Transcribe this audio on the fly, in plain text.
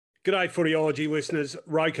G'day Footyology listeners,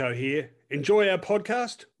 Roko here. Enjoy our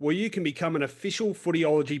podcast where you can become an official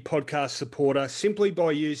Footyology podcast supporter simply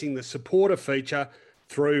by using the supporter feature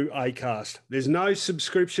through Acast. There's no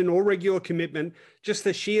subscription or regular commitment, just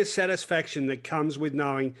the sheer satisfaction that comes with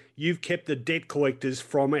knowing you've kept the debt collectors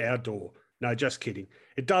from our door. No, just kidding.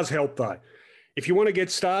 It does help though. If you want to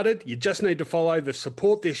get started, you just need to follow the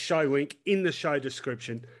support this show link in the show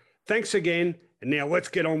description. Thanks again, and now let's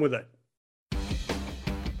get on with it.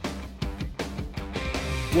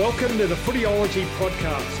 Welcome to the Footyology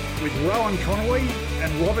podcast with Rowan Connolly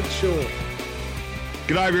and Robert Shaw.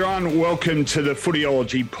 G'day everyone, welcome to the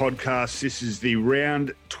Footyology podcast. This is the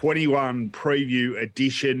round 21 preview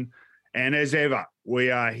edition, and as ever, we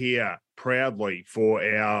are here proudly for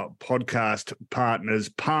our podcast partners,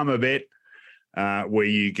 PalmerBet, where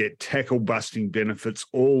you get tackle-busting benefits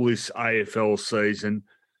all this AFL season.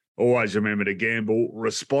 Always remember to gamble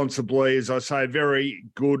responsibly. As I say, very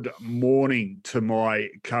good morning to my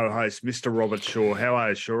co-host, Mr. Robert Shaw. How are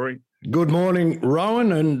you, Shawry? Good morning,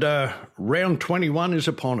 Rowan, and round 21 is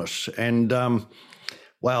upon us. And,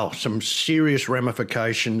 some serious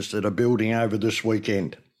ramifications that are building over this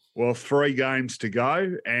weekend. Well, 3 games to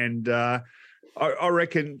go, and I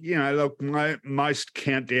reckon, look, most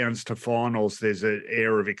countdowns to finals, there's an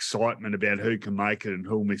air of excitement about who can make it and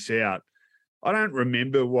who'll miss out. I don't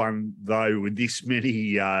remember one, though, with this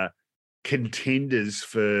many contenders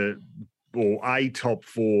for, A, top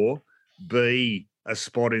 4, B, a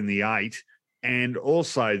spot in the 8, and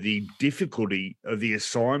also the difficulty of the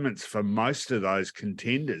assignments for most of those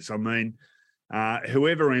contenders. I mean,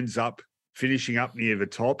 whoever ends up finishing up near the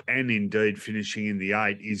top and indeed finishing in the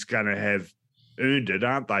 8 is going to have earned it,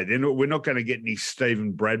 aren't they? We're not going to get any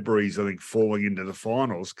Stephen Bradburys, I think, falling into the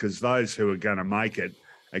finals, because those who are going to make it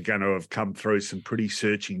are going to have come through some pretty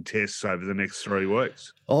searching tests over the next 3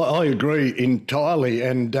 weeks. I agree entirely.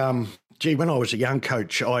 And, when I was a young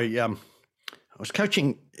coach, I was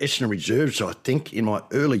coaching Essendon Reserves, I think, in my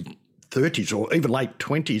early 30s or even late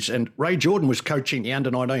 20s, and Ray Jordan was coaching the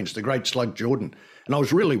under-19s, the great slug Jordan. And I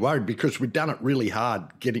was really worried because we'd done it really hard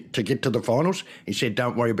to get to the finals. He said,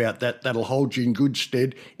 don't worry about that. That'll hold you in good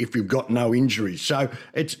stead if you've got no injuries. So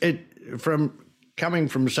coming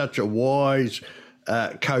from such a wise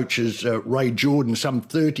coach as Ray Jordan some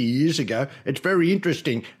 30 years ago, it's very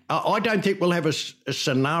interesting. I don't think we'll have a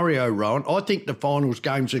scenario, Rowan. I think the finals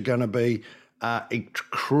games are going to be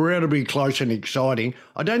incredibly close and exciting.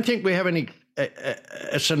 I don't think we have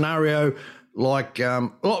a scenario like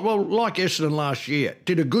Essendon last year.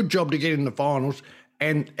 Did a good job to get in the finals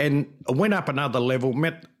and went up another level,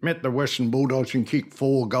 met the Western Bulldogs and kicked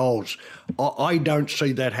 4 goals. I don't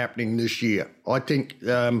see that happening this year. I think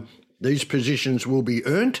these positions will be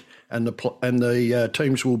earned, and the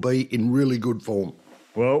teams will be in really good form.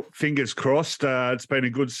 Well, fingers crossed. It's been a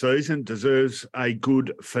good season. Deserves a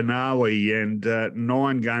good finale, and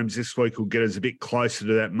 9 games this week will get us a bit closer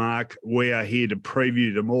to that mark. We are here to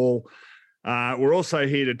preview them all. We're also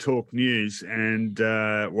here to talk news, and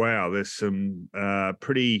there's some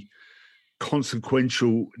pretty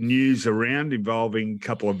consequential news around involving a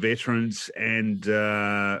couple of veterans and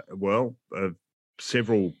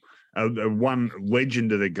several. One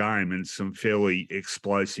legend of the game and some fairly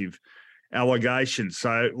explosive allegations.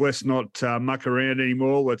 So let's not muck around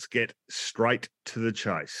anymore. Let's get straight to the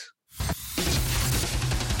chase.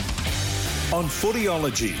 On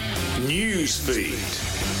Footyology Newsfeed.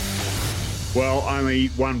 Well, only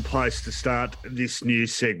one place to start this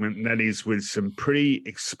news segment, and that is with some pretty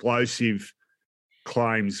explosive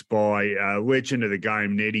claims by legend of the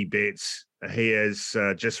game, Neddy Betts. He has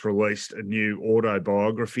just released a new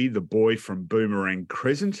autobiography, The Boy from Boomerang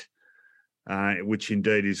Crescent, which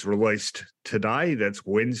indeed is released today. That's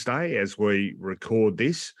Wednesday as we record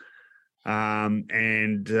this. And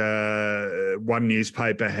one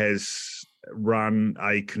newspaper has run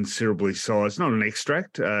a considerably sized, not an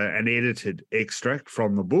extract, an edited extract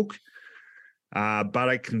from the book, but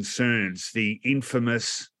it concerns the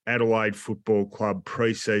infamous Adelaide Football Club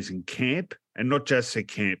pre-season camp. And not just the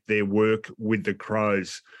camp, their work with the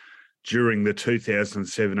Crows during the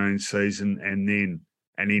 2017 season and then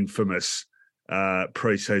an infamous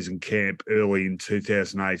pre-season camp early in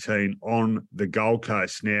 2018 on the Gold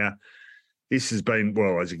Coast. Now, this has been,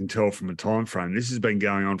 well, as you can tell from the time frame, this has been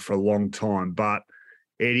going on for a long time. But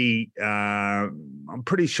Eddie, I'm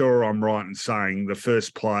pretty sure I'm right in saying the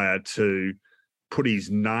first player to put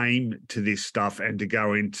his name to this stuff and to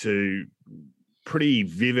go into pretty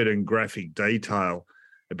vivid and graphic detail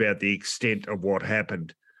about the extent of what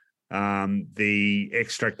happened. The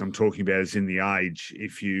extract I'm talking about is in The Age,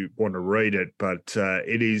 if you want to read it, but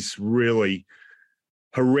it is really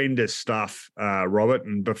horrendous stuff, Robert.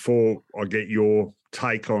 And before I get your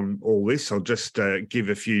take on all this, I'll just give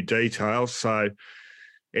a few details. So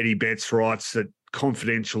Eddie Betts writes that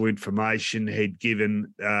confidential information he'd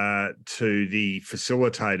given to the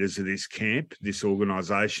facilitators of this camp, this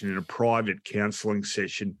organisation, in a private counselling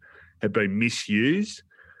session had been misused.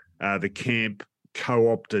 The camp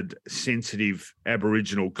co-opted sensitive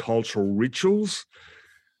Aboriginal cultural rituals.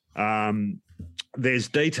 There's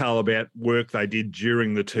detail about work they did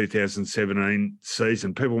during the 2017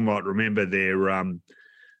 season. People might remember their,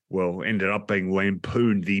 ended up being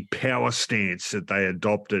lampooned, the power stance that they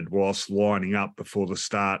adopted whilst lining up before the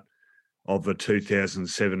start of the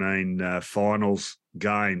 2017 finals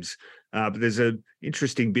games. But there's an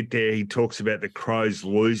interesting bit there. He talks about the Crows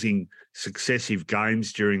losing successive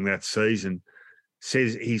games during that season.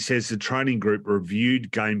 He says the training group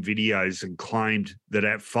reviewed game videos and claimed that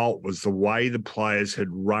at fault was the way the players had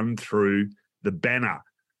run through the banner.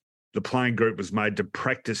 The playing group was made to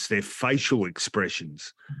practice their facial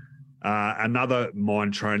expressions. Another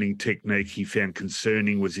mind training technique he found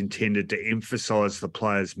concerning was intended to emphasise the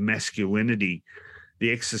players' masculinity.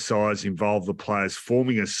 The exercise involved the players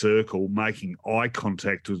forming a circle, making eye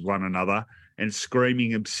contact with one another, and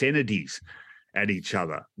screaming obscenities at each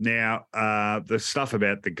other. Now, the stuff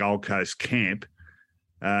about the Gold Coast camp,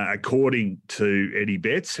 according to Eddie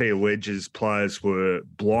Betts, he alleges players were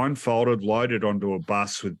blindfolded, loaded onto a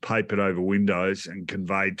bus with papered over windows and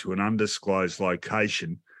conveyed to an undisclosed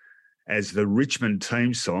location as the Richmond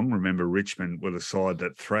team song, remember Richmond were the side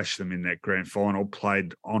that thrashed them in that grand final,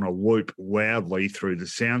 played on a loop loudly through the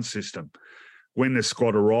sound system. When the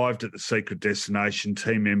squad arrived at the secret destination,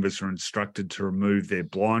 team members were instructed to remove their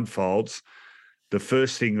blindfolds. The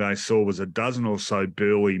first thing they saw was a dozen or so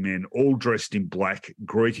burly men, all dressed in black,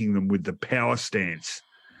 greeting them with the power stance.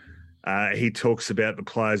 He talks about the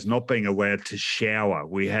players not being allowed to shower.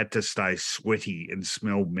 We had to stay sweaty and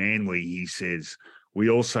smell manly, he says. We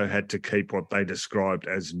also had to keep what they described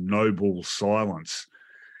as noble silence.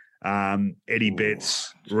 Eddie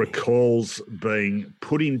Betts recalls being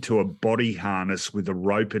put into a body harness with a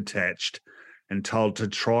rope attached and told to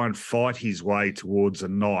try and fight his way towards a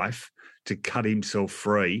knife to cut himself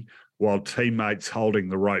free while teammates holding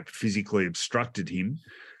the rope physically obstructed him.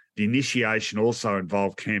 The initiation also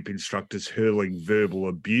involved camp instructors hurling verbal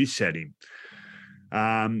abuse at him.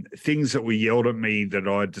 Things that were yelled at me that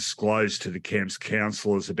I disclosed to the camp's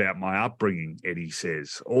counsellors about my upbringing, Eddie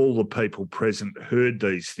says. All the people present heard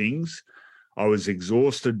these things. I was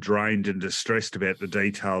exhausted, drained and distressed about the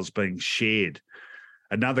details being shared.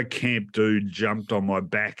 Another camp dude jumped on my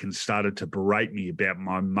back and started to berate me about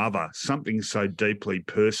my mother, something so deeply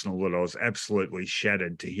personal that I was absolutely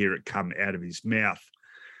shattered to hear it come out of his mouth.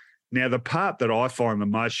 Now, the part that I find the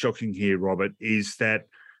most shocking here, Robert, is that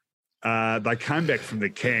they came back from the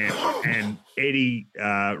camp and Eddie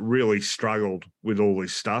really struggled with all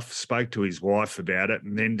this stuff, spoke to his wife about it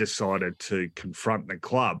and then decided to confront the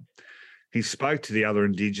club. He spoke to the other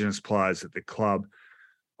Indigenous players at the club.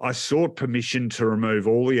 I sought permission to remove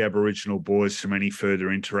all the Aboriginal boys from any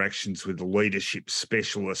further interactions with the leadership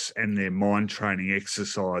specialists and their mind training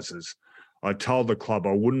exercises. I told the club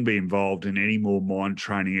I wouldn't be involved in any more mind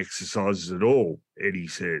training exercises at all, Eddie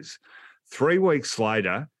says. 3 weeks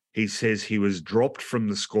later, he says he was dropped from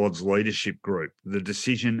the squad's leadership group. The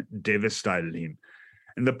decision devastated him.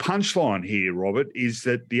 And the punchline here, Robert, is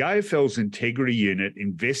that the AFL's Integrity Unit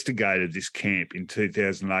investigated this camp in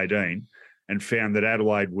 2018 and found that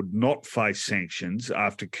Adelaide would not face sanctions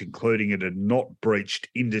after concluding it had not breached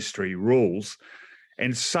industry rules.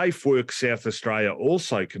 And Safe Work South Australia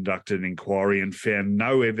also conducted an inquiry and found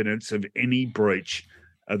no evidence of any breach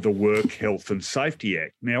of the Work Health and Safety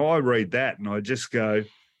Act. Now, I read that and I just go,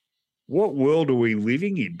 what world are we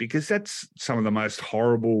living in? Because that's some of the most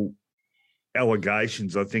horrible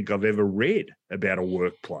allegations I think I've ever read about a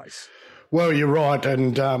workplace. Well, you're right,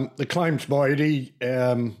 and the claims by Eddie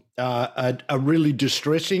are really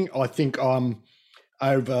distressing. I think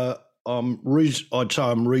I'd say I'm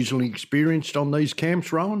reasonably experienced on these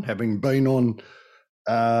camps, Rowan, having been on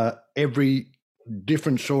every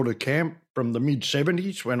different sort of camp from the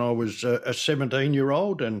mid-70s when I was a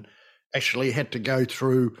 17-year-old and actually had to go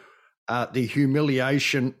through the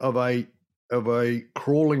humiliation of a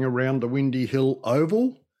crawling around the Windy Hill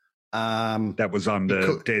Oval. That was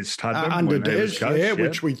under Des Tudman. Under Des, yeah,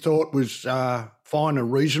 which we thought was fine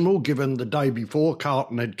and reasonable given the day before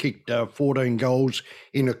Carlton had kicked 14 goals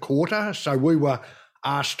in a quarter. So we were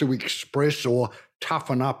asked to express or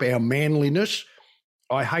toughen up our manliness.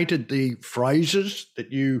 I hated the phrases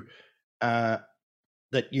that you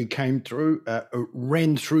that you came through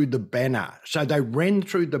ran through the banner. So they ran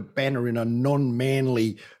through the banner in a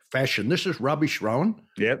non-manly fashion. This is rubbish, Rowan.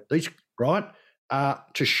 Yep. These, right,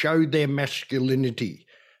 to show their masculinity,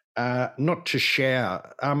 not to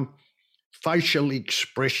shower. Facial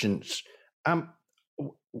expressions.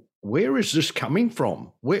 Where is this coming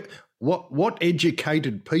from? What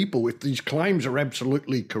educated people, if these claims are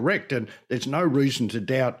absolutely correct, and there's no reason to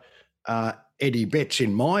doubt Eddie Betts,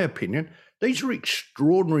 in my opinion, these are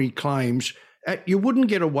extraordinary claims. You wouldn't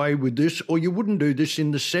get away with this, or you wouldn't do this in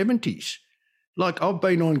the 70s. Like, I've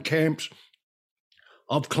been on camps,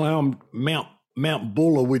 I've climbed Mount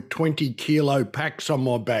Buller with 20-kilo packs on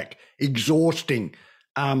my back, exhausting,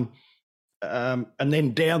 and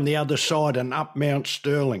then down the other side and up Mount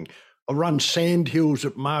Sterling. I run sand hills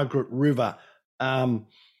at Margaret River.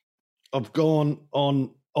 I've gone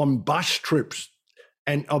on bus trips,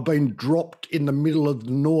 and I've been dropped in the middle of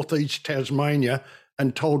northeast Tasmania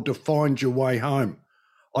and told to find your way home.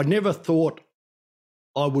 I never thought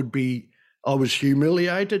I was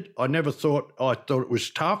humiliated. I thought it was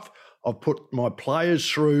tough. I've put my players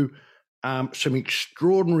through some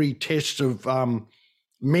extraordinary tests of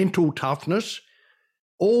mental toughness,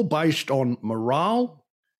 all based on morale,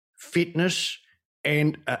 fitness,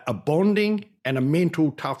 and a bonding and a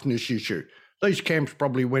mental toughness issue. These camps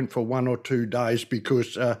probably went for 1 or 2 days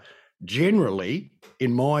because generally,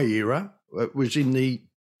 in my era, it was in the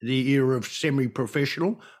era of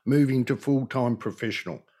semi-professional, moving to full-time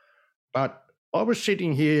professional. But I was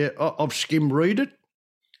sitting here, I've skim-read it,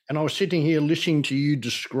 and I was sitting here listening to you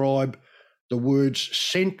describe the words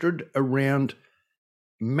centred around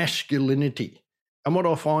masculinity. And what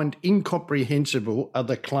I find incomprehensible are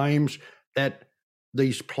the claims that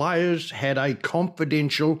these players had a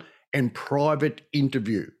confidential and private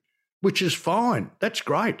interview, which is fine. That's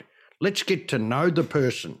great. Let's get to know the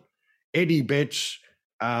person. Eddie Betts,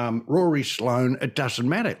 Rory Sloane, it doesn't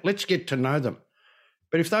matter. Let's get to know them.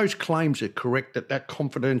 But if those claims are correct, that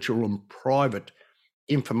confidential and private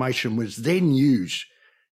information was then used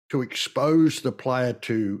to expose the player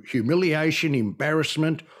to humiliation,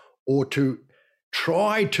 embarrassment, or to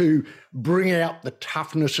try to bring out the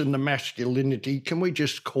toughness and the masculinity, can we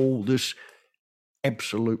just call this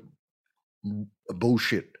absolute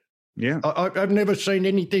bullshit? Yeah. I've never seen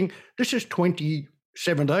anything. This is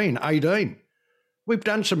 2017, 18. We've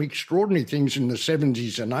done some extraordinary things in the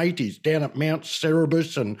 70s and 80s down at Mount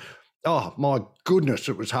Cerebus, and, oh, my goodness,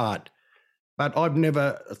 it was hard. But I've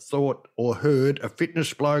never thought or heard a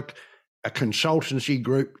fitness bloke, a consultancy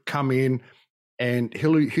group come in and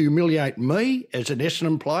humiliate me as an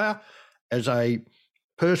Essendon player, as a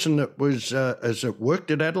person that was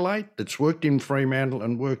worked at Adelaide, that's worked in Fremantle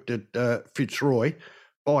and worked at Fitzroy,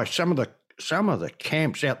 by some of the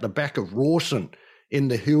camps out the back of Rawson in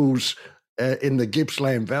the hills in the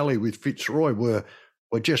Gippsland Valley with Fitzroy were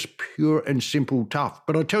just pure and simple tough.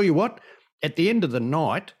 But I tell you what, at the end of the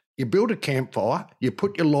night, you build a campfire, you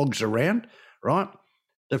put your logs around, right?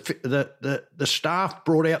 The staff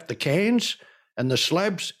brought out the cans and the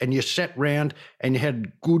slabs, and you sat round and you had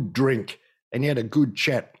a good drink and you had a good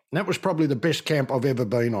chat. And that was probably the best camp I've ever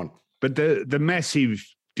been on. But the massive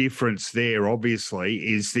difference there, obviously,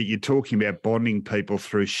 is that you're talking about bonding people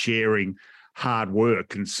through sharing hard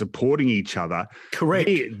work and supporting each other. Correct.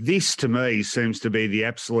 This, to me, seems to be the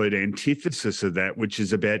absolute antithesis of that, which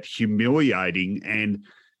is about humiliating and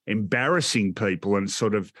embarrassing people and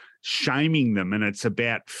sort of shaming them. And it's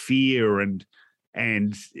about fear and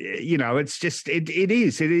you know, it's just, it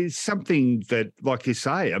is something that, like you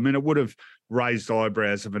say, I mean, it would have raised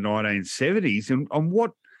eyebrows of the 1970s. And on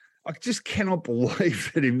what I just cannot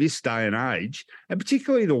believe that in this day and age, and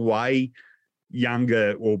particularly the way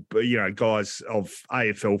younger or, you know, guys of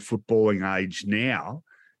AFL footballing age now,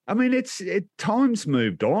 I mean, time's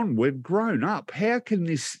moved on. We've grown up. How can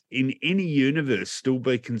this in any universe still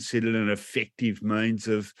be considered an effective means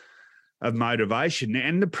of motivation?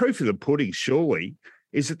 And the proof of the pudding, surely,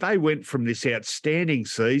 is that they went from this outstanding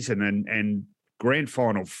season and grand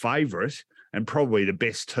final favourite and probably the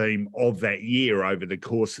best team of that year over the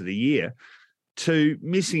course of the year to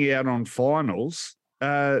missing out on finals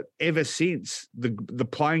ever since, the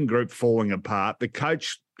playing group falling apart, the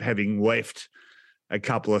coach having left a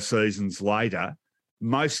couple of seasons later,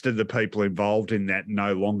 most of the people involved in that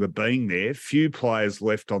no longer being there, few players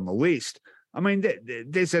left on the list. I mean,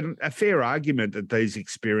 there's a fair argument that these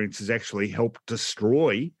experiences actually helped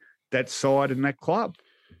destroy that side and that club.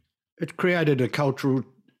 It created a cultural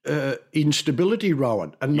instability,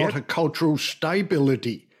 Rowan, and not a cultural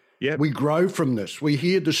stability. Yep. We grow from this. We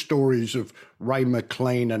hear the stories of Ray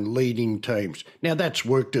McLean and leading teams. Now, that's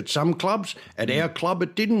worked at some clubs. At our club,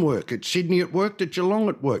 it didn't work. At Sydney, it worked. At Geelong,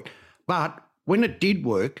 it worked. But when it did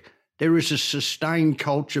work, there is a sustained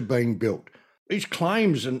culture being built. These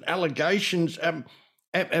claims and allegations,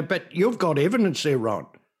 but you've got evidence there, Ron.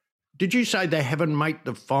 Did you say they haven't made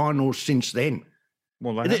the finals since then?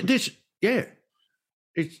 Well, they haven't.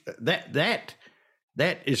 It's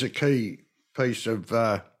that is a key piece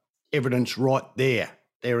of evidence right there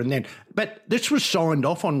and then. But this was signed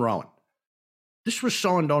off on, Rowan. This was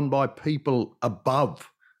signed on by people above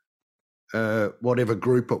whatever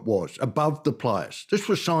group it was, above the players. This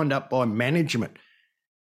was signed up by management.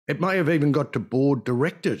 It may have even got to board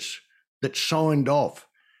directors that signed off.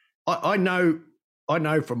 I know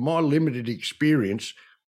from my limited experience,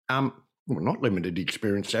 well, not limited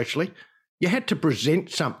experience actually, you had to present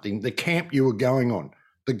something, the camp you were going on,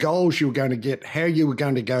 the goals you were going to get, how you were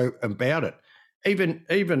going to go about it.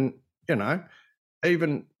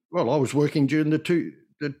 Well, I was working during the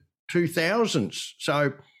 2000s.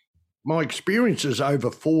 So my experiences over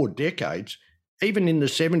 4 decades, even in the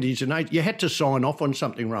 70s and 80s, you had to sign off on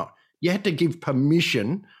something, right? You had to give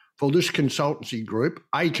permission for this consultancy group,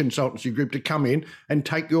 to come in and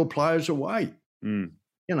take your players away.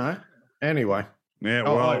 Anyway. Yeah,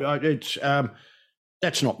 well, it's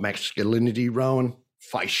that's not masculinity, Rowan.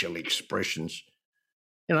 Facial expressions.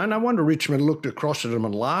 No wonder Richmond looked across at him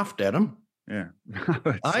and laughed at him. Yeah,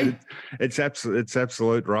 it's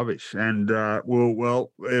absolute rubbish, and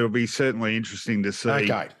it'll be certainly interesting to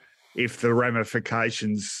see if the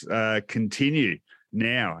ramifications continue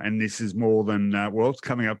now. And this is more than it's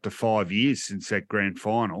coming up to 5 years since that grand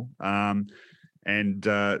final, and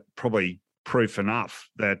probably proof enough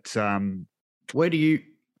that. Where do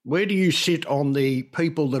you sit on the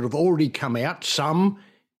people that have already come out? Some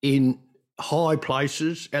in high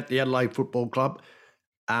places at the Adelaide Football Club,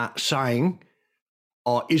 saying,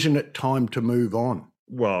 isn't it time to move on?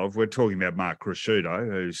 Well, if we're talking about Mark Cresciuto,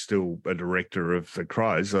 who's still a director of the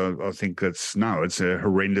Crows, I think it's a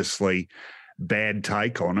horrendously bad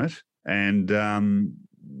take on it. And,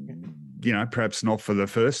 perhaps not for the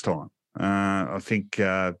first time. I think,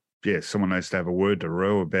 someone has to have a word to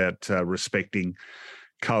Roo about respecting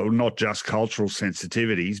not just cultural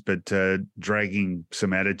sensitivities, but dragging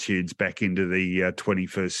some attitudes back into the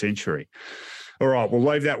 21st century. All right, we'll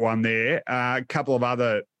leave that one there. A couple of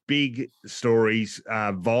other big stories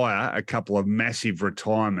via a couple of massive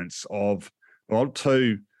retirements of,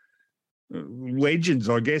 two legends,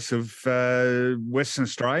 I guess, of Western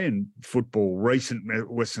Australian football, recent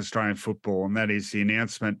Western Australian football, and that is the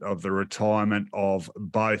announcement of the retirement of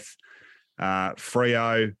both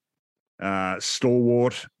Freo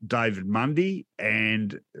stalwart David Mundy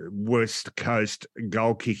and West Coast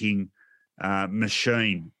goal-kicking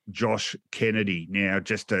machine Josh Kennedy. Now,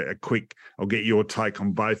 just a quick, I'll get your take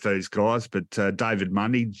on both those guys, but David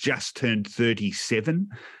Mundy just turned 37,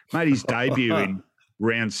 made his debut in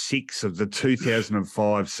round 6 of the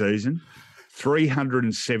 2005 season.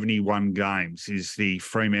 371 games is the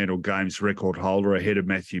Fremantle Games record holder ahead of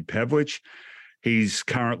Matthew Pavlich. He's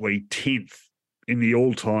currently 10th in the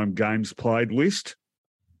all-time games played list.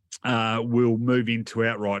 Will move into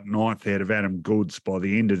outright 9th out of Adam Goods by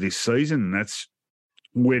the end of this season, and that's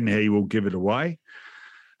when he will give it away.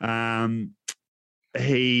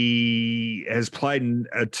 He has played in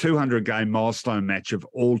a 200-game milestone match of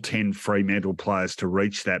all 10 Fremantle players to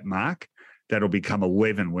reach that mark. That'll become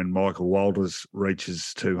 11 when Michael Walters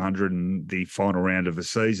reaches 200 in the final round of the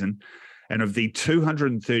season. And of the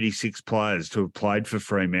 236 players to have played for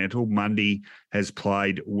Fremantle, Mundy has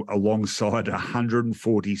played alongside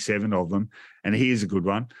 147 of them. And here's a good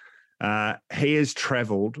one. He has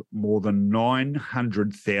travelled more than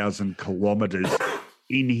 900,000 kilometres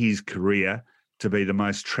in his career to be the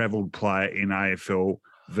most travelled player in AFL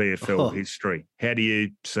VFL history. How do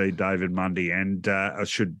you see David Mundy? And I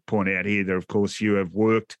should point out here that, of course, you have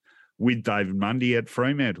worked with David Mundy at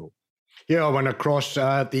Fremantle. Yeah, I went across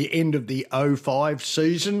at the end of the 05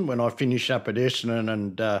 season when I finished up at Essendon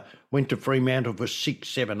and went to Fremantle for 6,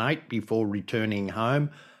 7, 8 before returning home.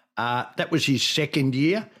 That was his second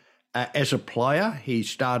year as a player. He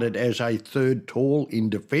started as a third tall in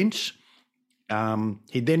defence.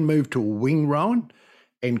 He then moved to a wing, Rowan,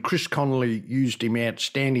 and Chris Connolly used him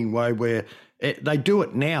outstanding way where they do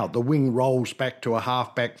it now. The wing rolls back to a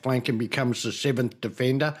half-back flank and becomes the 7th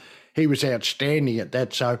defender. He was outstanding at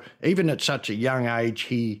that. So even at such a young age,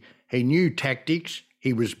 he knew tactics.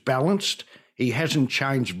 He was balanced. He hasn't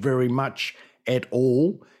changed very much at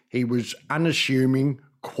all. He was unassuming,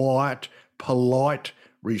 quiet, polite,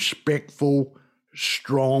 respectful,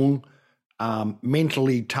 strong,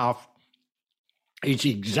 mentally tough. He's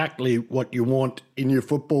exactly what you want in your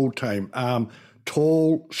football team.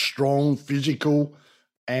 Tall, strong, physical,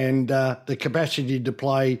 and the capacity to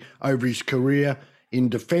play over his career in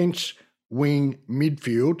defence, wing,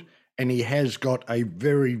 midfield, and he has got a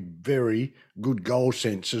very, very good goal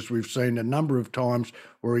sense, as we've seen a number of times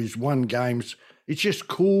where he's won games. It's just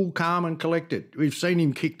cool, calm and collected. We've seen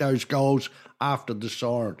him kick those goals after the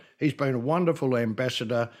siren. He's been a wonderful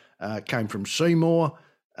ambassador, came from Seymour,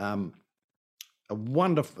 a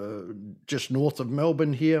wonderful, just north of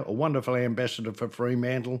Melbourne here, a wonderful ambassador for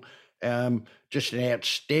Fremantle, just an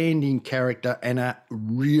outstanding character and a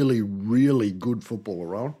really, really good footballer,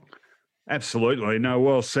 Ron. Absolutely. No,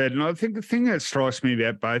 well said. And I think the thing that strikes me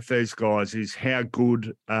about both these guys is how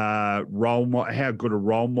good a role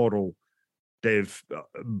model they've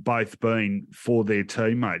both been for their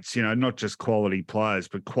teammates, not just quality players,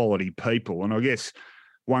 but quality people. And I guess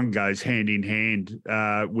one goes hand in hand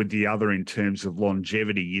with the other in terms of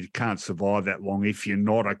longevity. You can't survive that long if you're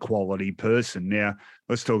not a quality person. Now,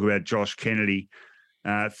 let's talk about Josh Kennedy,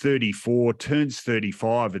 34, turns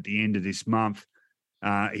 35 at the end of this month.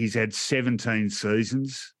 He's had 17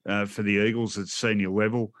 seasons for the Eagles at senior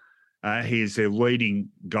level. He is their leading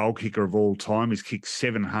goal kicker of all time. He's kicked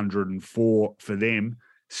 704 for them,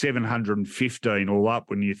 715 all up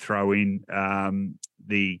when you throw in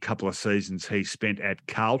the couple of seasons he spent at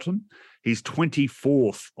Carlton. He's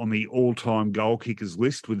 24th on the all-time goal kickers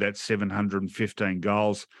list with that 715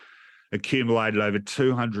 goals, accumulated over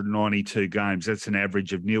 292 games. That's an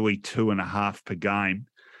average of nearly 2.5 per game.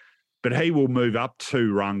 But he will move up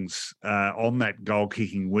 2 rungs on that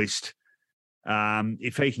goal-kicking list.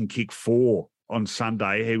 If he can kick 4 on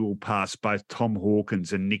Sunday, he will pass both Tom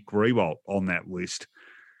Hawkins and Nick Riewoldt on that list.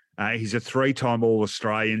 He's a 3-time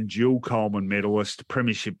All-Australian, dual Coleman medalist,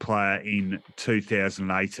 premiership player in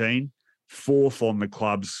 2018, 4th on the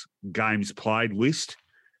club's games played list,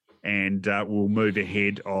 and will move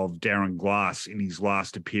ahead of Darren Glass in his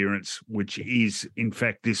last appearance, which is, in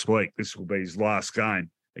fact, this week. This will be his last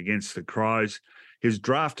game against the Crows. He was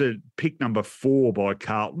drafted pick number 4 by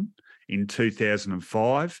Carlton in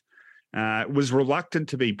 2005. Was reluctant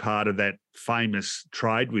to be part of that famous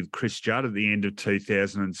trade with Chris Judd at the end of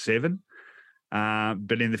 2007.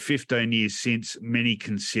 But in the 15 years since, many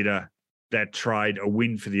consider that trade a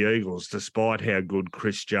win for the Eagles, despite how good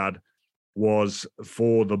Chris Judd was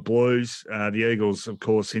for the Blues. The Eagles, of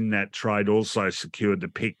course, in that trade also secured the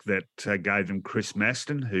pick that gave them Chris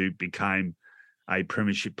Maston, who became a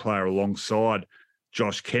premiership player alongside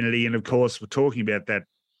Josh Kennedy. And, of course, we're talking about that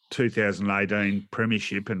 2018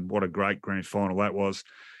 premiership and what a great grand final that was.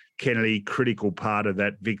 Kennedy, critical part of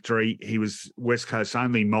that victory. He was West Coast's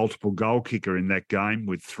only multiple goal kicker in that game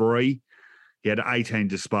with 3. He had 18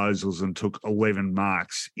 disposals and took 11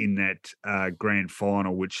 marks in that grand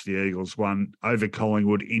final, which the Eagles won over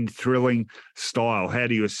Collingwood in thrilling style. How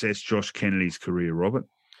do you assess Josh Kennedy's career, Robert?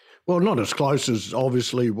 Well, not as close as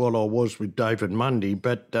obviously what I was with David Mundy,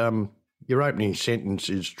 but your opening sentence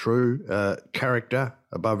is true. Character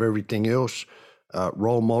above everything else.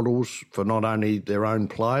 Role models for not only their own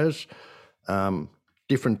players,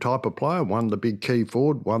 different type of player. One the big key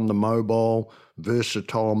forward, one the mobile,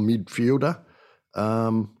 versatile midfielder.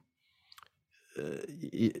 And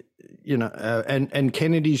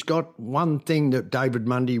Kennedy's got one thing that David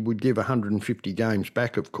Mundy would give 150 games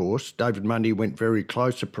back, of course. David Mundy went very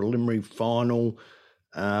close, a preliminary final,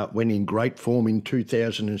 went in great form in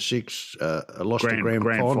 2006, lost the grand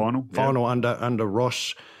final under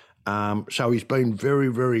Ross. So he's been very,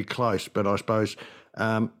 very close. But I suppose,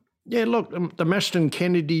 the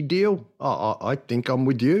Maston-Kennedy deal, I think I'm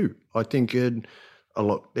with you. I think,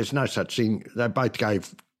 look, there's no such thing. They both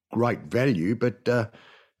gave great value, but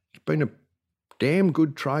it's been a damn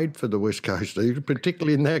good trade for the West Coast Eagles,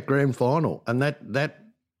 particularly in that grand final. And that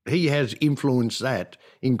he has influenced that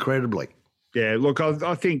incredibly. Yeah, look,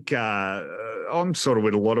 I think I'm sort of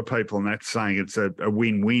with a lot of people on that saying it's a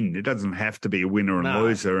win-win. It doesn't have to be a winner and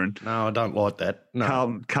loser. And no, I don't like that.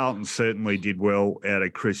 No. Carlton certainly did well out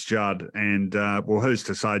of Chris Judd. And, who's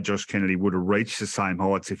to say Josh Kennedy would have reached the same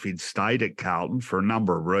heights if he'd stayed at Carlton for a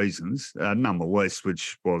number of reasons, nonetheless,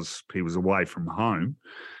 which was he was away from home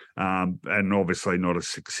and obviously not as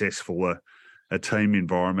successful a team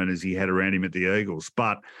environment as he had around him at the Eagles.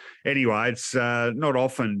 But anyway, it's not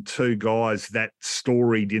often 2 guys that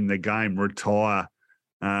storied in the game retire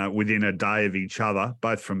within a day of each other,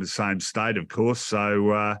 both from the same state, of course.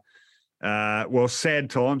 So, sad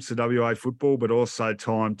times for WA football, but also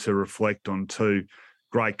time to reflect on 2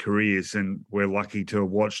 great careers, and we're lucky to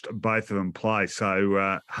have watched both of them play.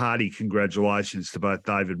 So, hearty congratulations to both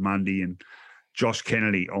David Mundy and Josh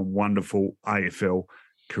Kennedy on wonderful AFL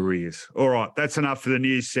careers. All right, that's enough for the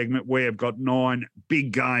news segment. We have got 9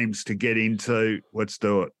 big games to get into. Let's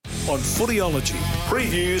do it. On Footyology,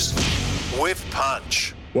 previews with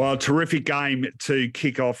Punch. Well, terrific game to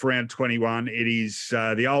kick off round 21. It is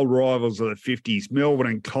the old rivals of the 50s, Melbourne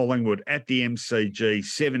and Collingwood at the MCG,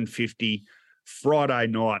 7:50 Friday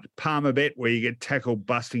night. Palmer Bet, where you get tackle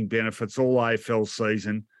busting benefits all AFL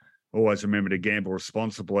season. Always remember to gamble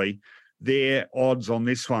responsibly. Their odds on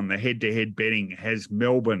this one, the head-to-head betting, has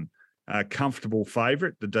Melbourne a comfortable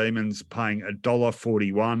favourite. The Demons paying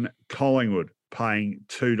 $1.41. Collingwood paying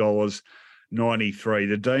 $2.93.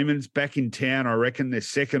 The Demons back in town, I reckon. They're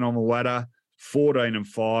second on the ladder,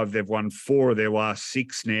 14-5. They've won 4 of their last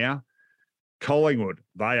 6 now. Collingwood,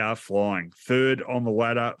 they are flying. Third on the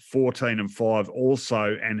ladder, 14-5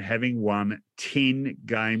 also, and having won 10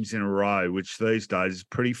 games in a row, which these days is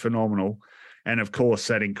pretty phenomenal. And, of course,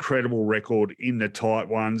 that incredible record in the tight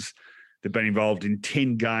ones. They've been involved in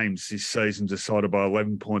 10 games this season, decided by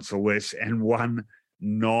 11 points or less, and won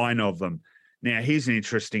 9 of them. Now, here's an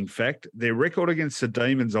interesting fact. Their record against the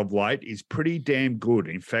Demons of late is pretty damn good.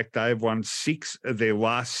 In fact, they have won 6 of their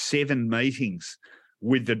last 7 meetings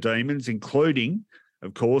with the Demons, including,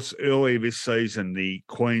 of course, earlier this season, the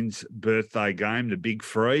Queen's birthday game, the Big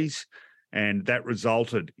Freeze. And that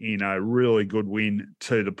resulted in a really good win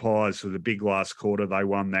to the Pies with a big last quarter. They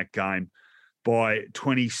won that game by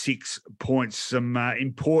 26 points. Some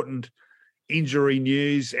important injury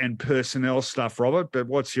news and personnel stuff, Robert, but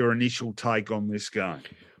what's your initial take on this game?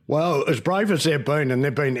 Well, as brave as they've been, and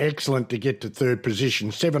they've been excellent to get to third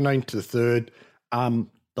position, 17th to third, the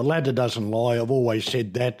ladder doesn't lie. I've always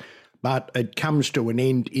said that, but it comes to an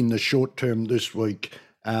end in the short term this week.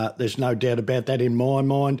 There's no doubt about that in my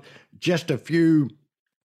mind. Just a few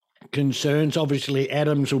concerns. Obviously,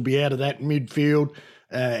 Adams will be out of that midfield.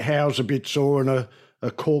 Howe's a bit sore and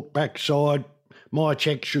a cork backside. My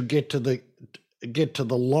check should get to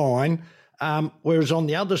the line. Whereas on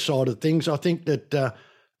the other side of things, I think that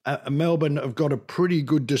Melbourne have got a pretty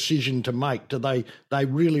good decision to make. Do they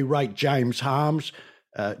really rate James Harmes?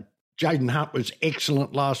 Jaden Hunt was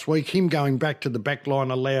excellent last week. Him going back to the back line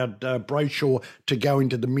allowed Brayshaw to go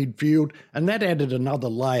into the midfield, and that added another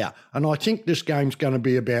layer. And I think this game's going to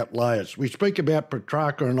be about layers. We speak about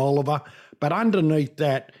Petrarca and Oliver, but underneath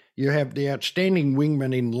that, you have the outstanding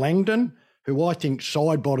wingman in Langdon, who I think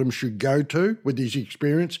Sidebottom should go to with his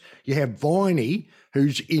experience. You have Viney,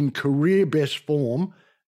 who's in career best form,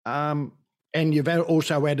 and you've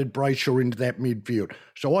also added Brayshaw into that midfield.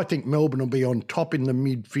 So I think Melbourne will be on top in the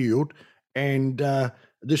midfield, and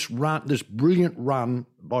this brilliant run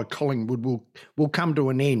by Collingwood will come to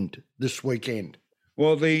an end this weekend.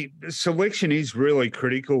 Well, the selection is really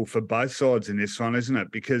critical for both sides in this one, isn't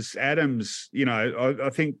it? Because Adams, I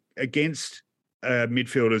think against a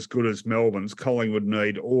midfield as good as Melbourne's, Collingwood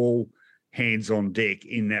need all hands on deck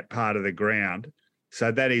in that part of the ground. So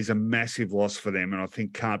that is a massive loss for them, and I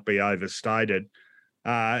think can't be overstated.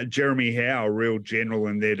 Jeremy Howe, a real general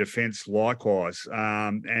in their defence likewise.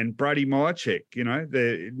 And Brady Myercheck,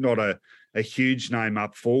 they're not a huge name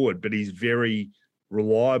up forward, but he's very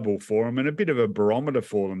reliable for them and a bit of a barometer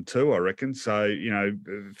for them too, I reckon. So,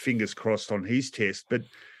 fingers crossed on his test. But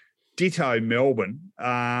ditto Melbourne.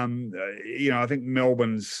 I think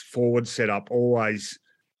Melbourne's forward setup always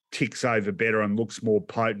ticks over better and looks more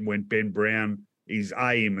potent when Ben Brown is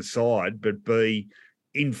A, in the side, but B,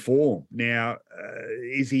 in form. Now,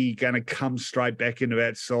 is he going to come straight back into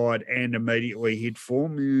that side and immediately hit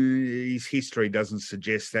form? His history doesn't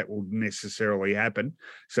suggest that will necessarily happen.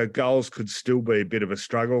 So goals could still be a bit of a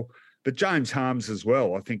struggle. But James Harmes as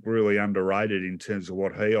well, I think really underrated in terms of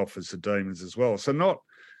what he offers the Demons as well. So not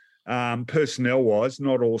personnel-wise,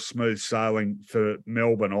 not all smooth sailing for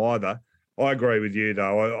Melbourne either. I agree with you,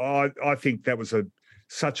 though. I think that was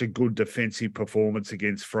such a good defensive performance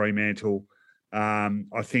against Fremantle.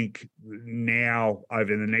 I think now,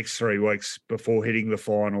 over the next 3 weeks before hitting the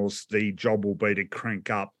finals, the job will be to crank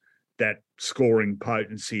up that scoring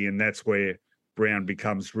potency, and that's where Brown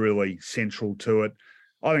becomes really central to it.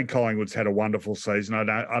 I think Collingwood's had a wonderful season.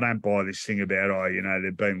 I don't buy this thing about,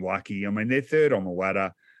 they've been lucky. I mean, they're third on the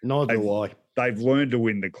ladder. Neither do I. They've learned to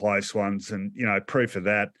win the close ones, and, proof of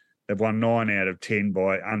that, they've won 9 out of 10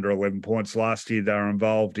 by under 11 points. Last year, they were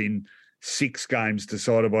involved in 6 games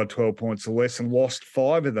decided by 12 points or less and lost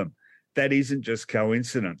 5 of them. That isn't just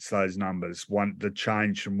coincidence, those numbers, the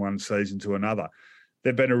change from one season to another.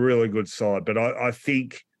 They've been a really good side, but I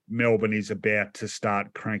think Melbourne is about to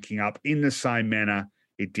start cranking up in the same manner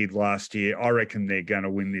it did last year. I reckon they're going to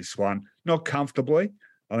win this one. Not comfortably.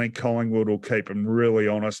 I think Collingwood will keep them really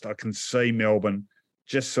honest. I can see Melbourne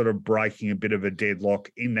just sort of breaking a bit of a deadlock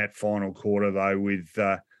in that final quarter, though, with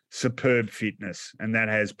superb fitness. And that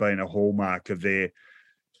has been a hallmark of their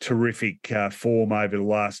terrific form over the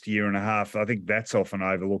last year and a half. I think that's often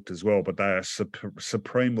overlooked as well, but they are a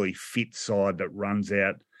supremely fit side that runs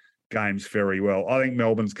out games very well. I think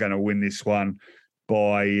Melbourne's going to win this one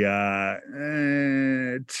by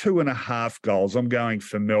 2.5 goals. I'm going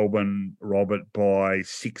for Melbourne, Robert, by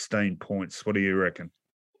 16 points. What do you reckon?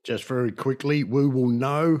 Just very quickly, we will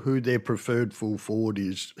know who their preferred full forward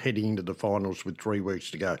is heading into the finals with 3 weeks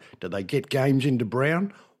to go. Do they get games into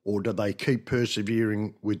Brown, or do they keep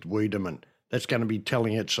persevering with Wiedemann? That's going to be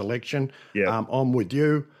telling its selection. Yeah. I'm with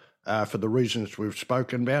you for the reasons we've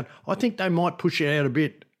spoken about. I think they might push it out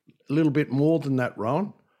a little bit more than that,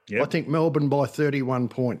 Ron. Yep. I think Melbourne by 31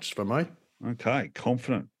 points for me. Okay,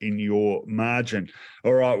 confident in your margin.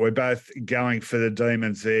 All right, we're both going for the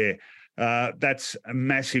Demons there. That's a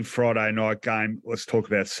massive Friday night game. Let's talk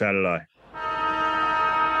about Saturday.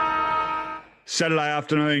 Saturday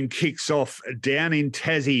afternoon kicks off down in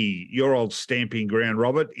Tassie, your old stamping ground,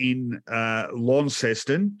 Robert, in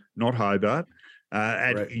Launceston, not Hobart,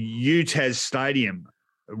 at UTAS Stadium.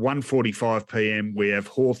 1:45 p.m, we have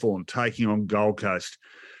Hawthorn taking on Gold Coast.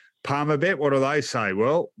 Palmerbet, what do they say?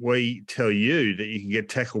 Well, we tell you that you can get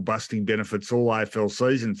tackle-busting benefits all AFL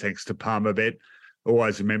season thanks to Palmerbet.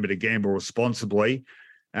 Always remember to gamble responsibly.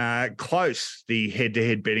 Close, the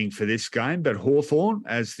head-to-head betting for this game, but Hawthorn,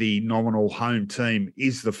 as the nominal home team,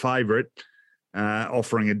 is the favourite,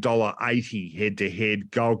 offering $1.80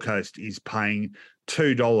 head-to-head. Gold Coast is paying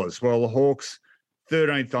 $2. Well, the Hawks,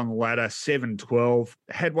 13th on the ladder, 7-12,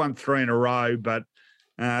 had won 3 in a row, but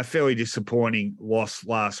fairly disappointing loss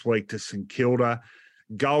last week to St Kilda.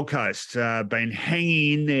 Gold Coast been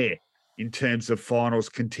hanging in there in terms of finals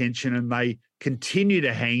contention, and they continue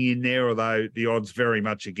to hang in there, although the odds very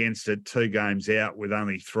much against it. 2 games out with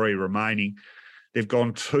only 3 remaining. They've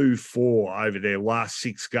gone 2-4 over their last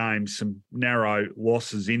 6 games, some narrow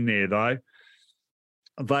losses in there, though.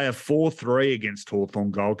 They are 4-3 against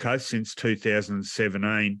Hawthorn Gold Coast since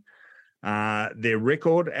 2017. Their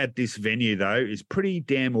record at this venue, though, is pretty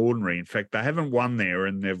damn ordinary. In fact, they haven't won there,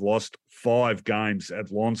 and they've lost 5 games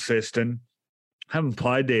at Launceston. Haven't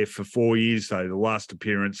played there for 4 years, though, the last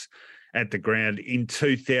appearance at the ground in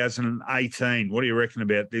 2018. What do you reckon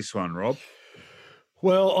about this one, Rob?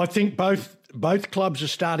 Well, I think both clubs are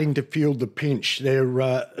starting to feel the pinch.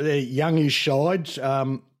 They're youngish sides.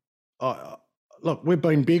 Look, we've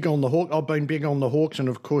been big on the Hawks. I've been big on the Hawks, and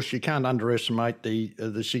of course, you can't underestimate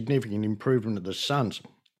the significant improvement of the Suns.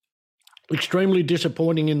 Extremely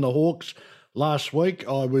disappointing in the Hawks last week.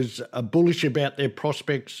 I was bullish about their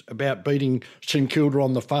prospects about beating St Kilda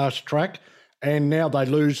on the fast track, and now they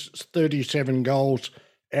lose 37 goals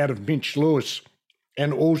out of Mitch Lewis,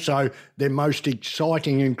 and also their most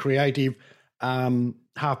exciting and creative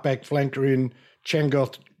halfback flanker in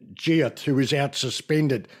Changoth Giat, who is out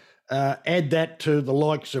suspended. Add that to the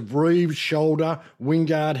likes of Reeves, shoulder,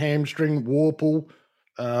 Wingard, hamstring, Warple,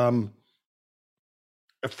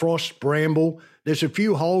 Frost, Bramble. There's a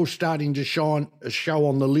few holes starting to show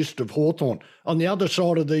on the list of Hawthorn. On the other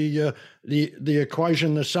side of the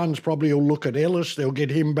equation, the Suns probably will look at Ellis. They'll get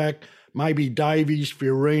him back. Maybe Davies,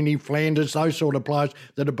 Fiorini, Flanders, those sort of players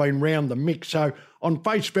that have been round the mix. So on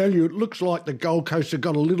face value, it looks like the Gold Coast have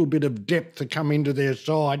got a little bit of depth to come into their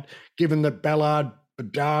side, given that Ballard,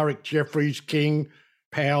 Bedarick, Jeffries, King,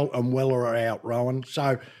 Powell and Weller are out, Rowan.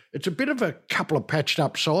 So it's a bit of a couple of patched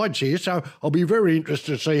up sides here. So I'll be very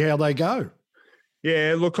interested to see how they go.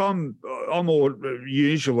 Yeah, look, I'm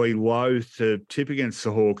usually loath to tip against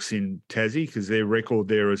the Hawks in Tassie because their record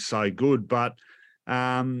there is so good. But,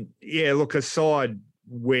 look, a side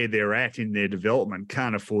where they're at in their development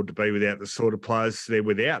can't afford to be without the sort of players they're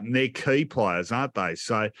without. And they're key players, aren't they?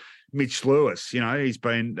 So Mitch Lewis, he's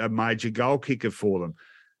been a major goal kicker for them.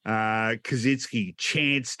 Kaczynski,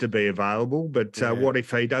 chance to be available, but what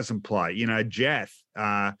if he doesn't play? Jath,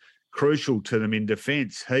 crucial to them in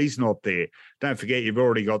defence. He's not there. Don't forget, you've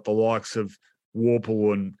already got the likes of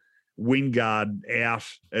Warple and Wingard out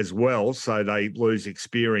as well, so they lose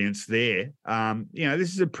experience there.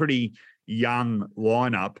 This is a pretty young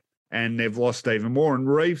lineup, and they've lost even more. And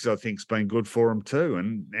Reeves, I think, has been good for them too,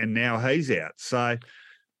 and now he's out. So,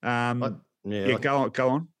 go on.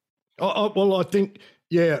 Well, I think,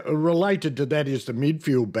 related to that is the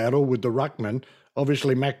midfield battle with the ruckman.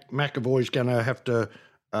 Obviously, McAvoy's going to have to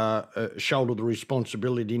shoulder the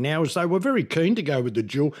responsibility now, as they were very keen to go with the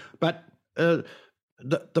duel. But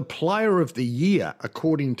The player of the year,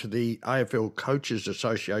 according to the AFL Coaches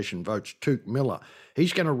Association votes, Tuke Miller,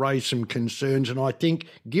 he's going to raise some concerns. And I think,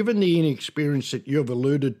 given the inexperience that you've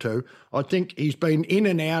alluded to, I think he's been in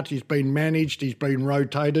and out, he's been managed, he's been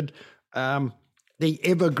rotated. The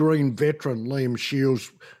evergreen veteran, Liam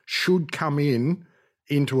Shields, should come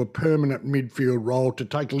into a permanent midfield role to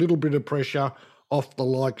take a little bit of pressure off the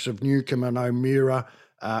likes of Newcombe and O'Meara,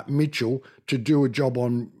 Mitchell, to do a job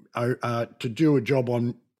on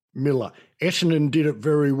Miller. Essendon did it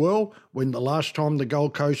very well when the last time the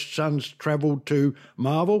Gold Coast Suns travelled to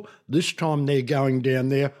Marvel. This time they're going down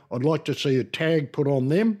there. I'd like to see a tag put on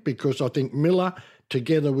them, because I think Miller,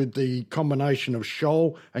 together with the combination of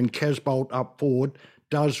Scholl and Casbolt up forward,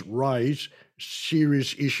 does raise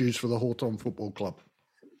serious issues for the Hawthorn Football Club.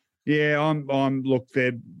 Yeah, look,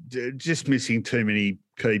 they're just missing too many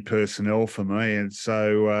key personnel for me. And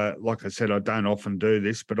so, like I said, I don't often do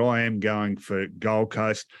this, but I am going for Gold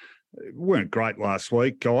Coast. Weren't great last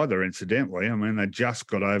week either, incidentally. I mean, they just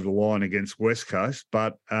got over the line against West Coast,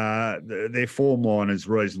 but their form line is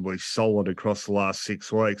reasonably solid across the last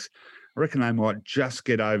 6 weeks. I reckon they might just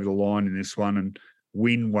get over the line in this one and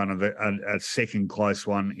win a second close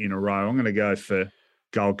one in a row. I'm going to go for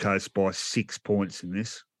Gold Coast by 6 points in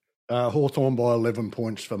this. Hawthorn by 11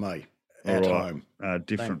 points for me at home.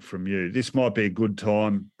 Different from you. This might be a good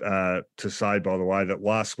time to say, by the way, that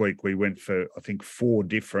last week we went for, I think, 4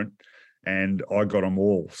 different, and I got them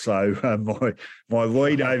all. So my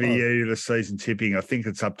lead over you the season tipping, I think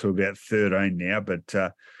it's up to about 13 now,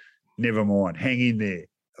 but never mind. Hang in there.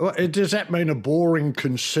 Well, does that mean a boring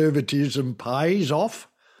conservatism pays off?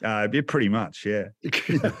 Yeah, pretty much, yeah.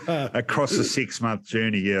 Across a 6-month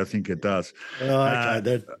journey, yeah, I think it does.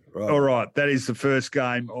 Okay, right. All right, that is the first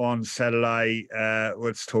game on Saturday.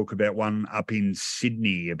 Let's talk about one up in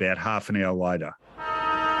Sydney about half an hour later.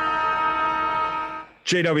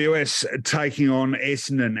 GWS taking on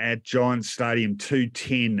Essendon at Giants Stadium,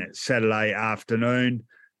 2:10 Saturday afternoon.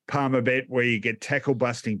 Palmer Bet, where you get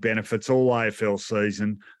tackle-busting benefits all AFL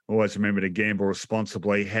season. Always remember to gamble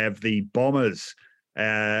responsibly. Have the Bombers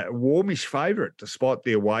warmish favourite, despite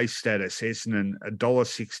the away status. Essendon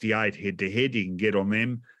 $1.68 head-to-head. You can get on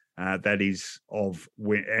them. That is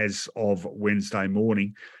as of Wednesday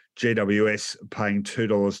morning. GWS paying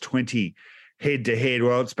 $2.20 head-to-head.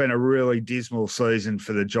 Well, it's been a really dismal season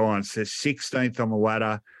for the Giants. They're 16th on the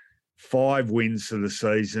ladder, 5 wins for the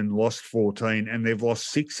season, lost 14, and they've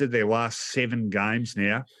lost 6 of their last 7 games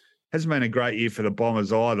now. Hasn't been a great year for the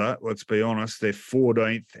Bombers either, let's be honest. They're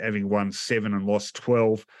 14th, having won 7 and lost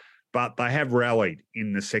 12, but they have rallied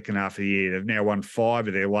in the second half of the year. They've now won 5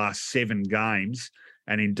 of their last 7 games,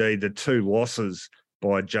 and indeed the 2 losses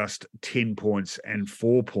by just 10 points and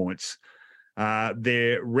 4 points.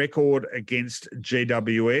 Their record against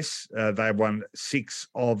GWS, they've won 6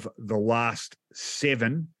 of the last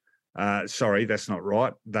 7. Sorry, that's not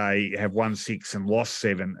right. They have won 6 and lost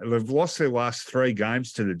 7. They've lost their last 3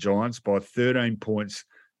 games to the Giants by 13 points,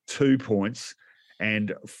 2 points,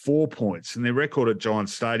 and 4 points. And their record at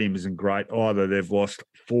Giants Stadium isn't great either. They've lost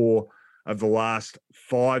 4 of the last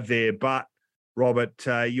 5 there. But, Robert,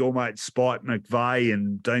 your mate Spike McVeigh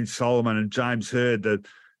and Dean Solomon and James Hird,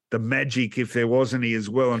 the magic, if there was any, is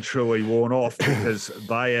well and truly worn off, because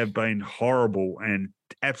they have been horrible and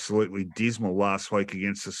absolutely dismal last week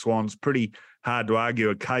against the Swans. Pretty hard to argue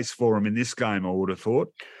a case for them in this game, I would have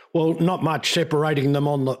thought. Well, not much separating them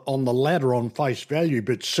on the ladder on face value,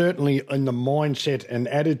 but certainly in the mindset and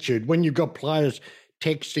attitude. When you've got players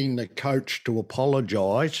texting the coach to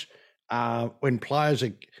apologise, when players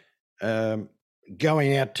are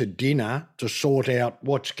going out to dinner to sort out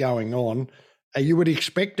what's going on, you would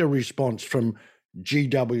expect a response from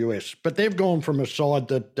GWS. But they've gone from a side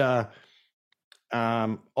that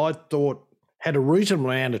I thought had a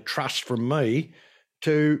reasonable amount of trust from me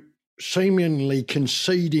to seemingly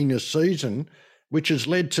conceding a season, which has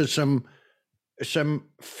led to some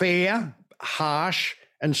fair, harsh,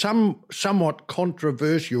 and somewhat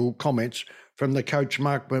controversial comments from the coach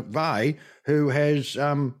Mark McVeigh, who has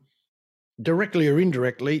directly or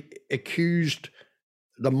indirectly accused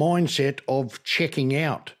the mindset of checking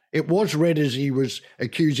out. It was read as he was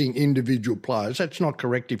accusing individual players. That's not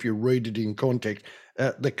correct if you read it in context.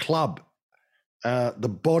 The club,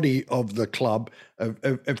 the body of the club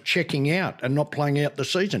of checking out and not playing out the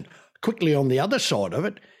season. Quickly on the other side of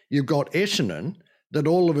it, you've got Essendon that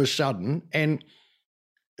all of a sudden, and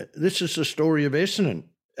this is the story of Essendon,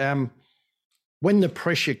 when the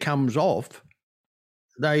pressure comes off,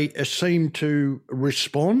 they seem to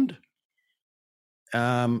respond.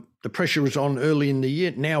 The pressure was on early in the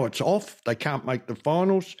year. Now it's off. They can't make the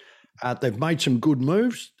finals. They've made some good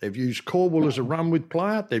moves. They've used Corwell as a run-with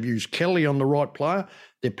player. They've used Kelly on the right player.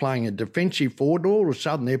 They're playing a defensive forward. All of a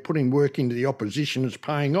sudden, they're putting work into the opposition. It's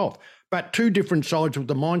paying off. But two different sides of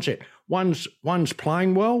the mindset. One's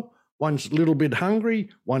playing well. One's a little bit hungry.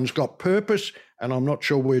 One's got purpose. And I'm not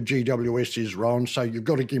sure where GWS is, Rowan. So you've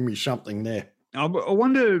got to give me something there. I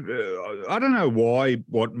wonder, I don't know why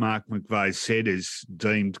what Mark McVeigh said is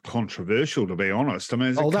deemed controversial, to be honest. I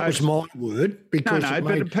mean, that was my word because it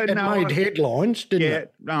made headlines, didn't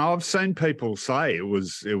it? No, I've seen people say it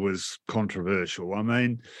was controversial. I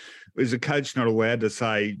mean, is a coach not allowed to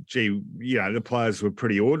say, gee, the players were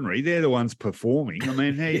pretty ordinary? They're the ones performing. I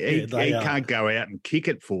mean, he can't go out and kick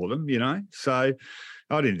it for them, So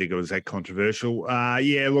I didn't think it was that controversial.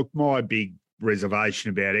 Look, my big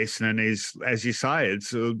reservation about Essendon is, as you say,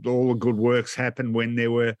 it's all the good works happened when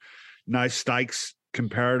there were no stakes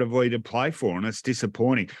comparatively to play for, and it's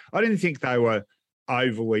disappointing. I didn't think they were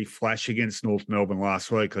overly flash against North Melbourne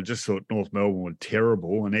last week. I just thought North Melbourne were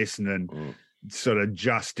terrible, and Essendon sort of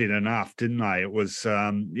just did enough, didn't they? It was,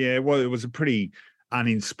 it was a pretty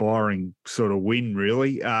uninspiring sort of win,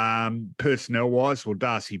 really. Personnel-wise,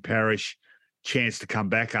 Darcy Parish, chance to come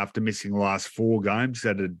back after missing the last 4 games.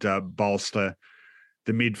 That'd bolster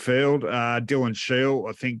the midfield. Dylan Shield,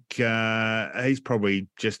 I think he's probably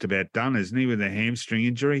just about done, isn't he, with a hamstring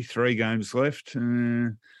injury? 3 games left.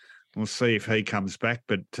 We'll see if he comes back,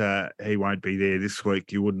 but he won't be there this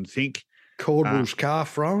week, you wouldn't think. Cordwell's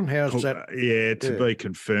calf, Ron, how's that? To be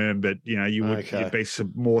confirmed, but, you'd be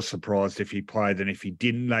more surprised if he played than if he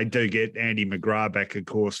didn't. They do get Andy McGrath back, of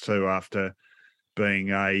course, too, after being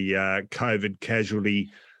a COVID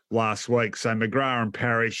casualty last week. So McGrath and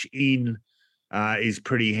Parish in is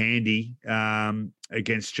pretty handy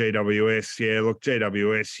against GWS. Yeah, look,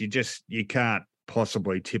 GWS, you can't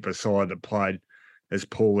possibly tip a side that played as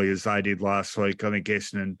poorly as they did last week. I think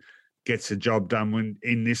Essendon gets the job done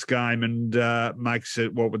in this game and makes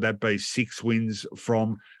it, what would that be, 6 wins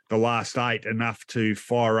from the last 8, enough to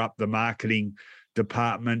fire up the marketing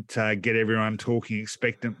department, get everyone talking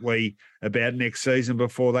expectantly about next season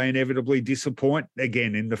before they inevitably disappoint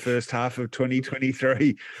again in the first half of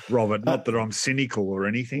 2023. Robert, not that I'm cynical or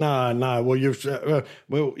anything. No. Well,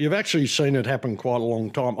 you've actually seen it happen quite a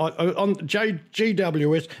long time. On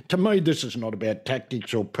GWS, to me, this is not about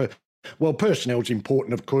tactics or personnel is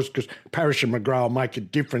important, of course, because Parish and McGrath will make a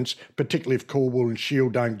difference, particularly if Corwell and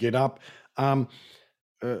Shield don't get up.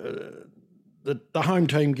 The home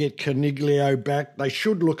team get Caniglio back. They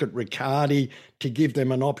should look at Riccardi to give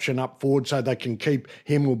them an option up forward so they can keep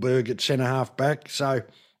Himmelberg at centre-half back. So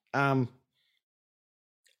I'm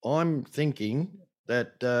thinking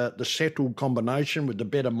that the settled combination with the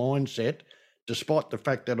better mindset, despite the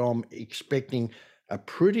fact that I'm expecting a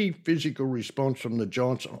pretty physical response from the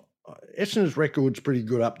Giants. Essendon's record's pretty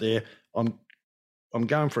good up there. I'm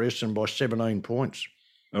going for Essendon by 17 points.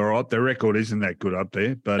 All right, the record isn't that good up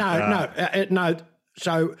there, but no.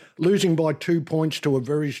 So losing by 2 points to a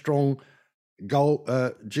very strong goal,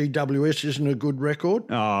 GWS isn't a good record.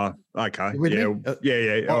 Oh, okay.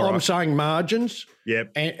 Yeah. I'm saying margins.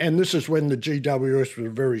 Yep. And this is when the GWS was a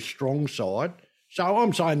very strong side. So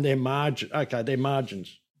I'm saying their margin. Okay, their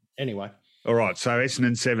margins. Anyway. All right. So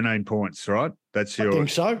Essendon 17 points, right? That's your. I think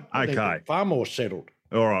so. Okay. Far more settled.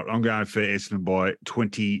 All right. I'm going for Essendon by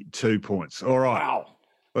 22 points. All right. Wow.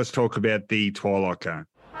 Let's talk about the Twilight game.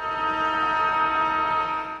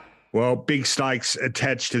 Well, big stakes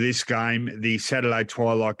attached to this game. The Saturday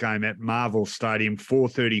Twilight game at Marvel Stadium,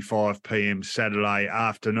 4:35 p.m. Saturday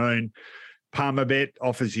afternoon. Palmerbet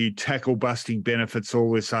offers you tackle-busting benefits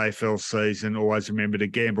all this AFL season. Always remember to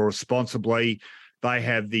gamble responsibly. They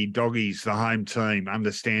have the Doggies, the home team,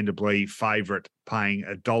 understandably favourite, paying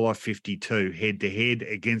 $1.52 head-to-head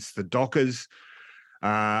against the Dockers,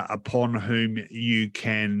 upon whom you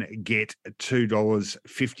can get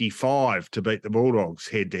 $2.55 to beat the Bulldogs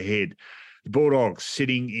head-to-head. The Bulldogs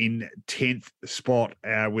sitting in 10th spot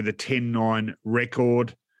with a 10-9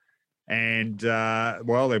 record. And,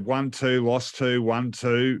 they've won 2, lost 2, won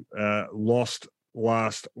 2, lost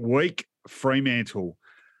last week. Fremantle,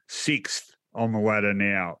 6th on the ladder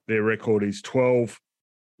now. Their record is 12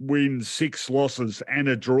 wins, 6 losses and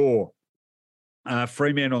a draw.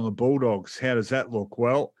 Fremantle on the Bulldogs, how does that look?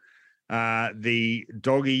 Well, the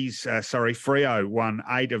Doggies, Freo won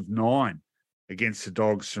 8 of 9 against the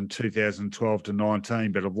Dogs from 2012 to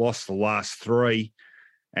 19, but have lost the last 3.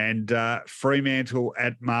 And Fremantle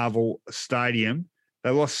at Marvel Stadium, they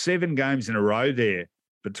lost 7 games in a row there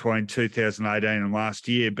between 2018 and last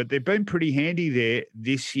year, but they've been pretty handy there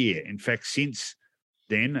this year. In fact, since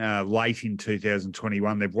then, late in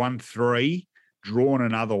 2021, they've won 3, drawn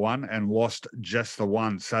another one and lost just the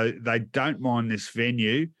one. So they don't mind this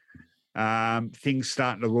venue. Things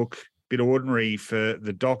starting to look a bit ordinary for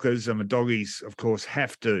the Dockers, and the Doggies, of course,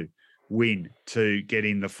 have to win to get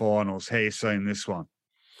in the finals. How are you seeing this one?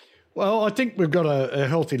 Well, I think we've got a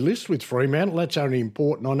healthy list with Fremantle. That's only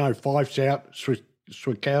important. I know Fife's out,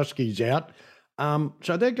 Switkowski's out.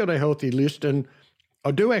 So they've got a healthy list, and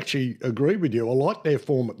I do actually agree with you. I like their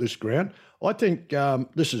form at this ground. I think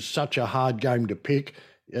this is such a hard game to pick.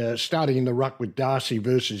 Starting in the ruck with Darcy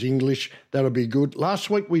versus English, that'll be good. Last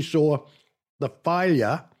week we saw the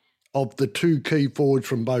failure of the two key forwards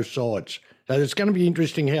from both sides. So it's going to be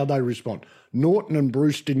interesting how they respond. Norton and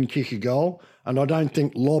Bruce didn't kick a goal, and I don't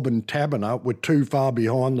think Lobb and Taberner were too far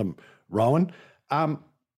behind them, Rowan.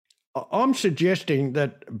 I'm suggesting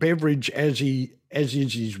that Beveridge, as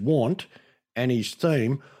is his want and his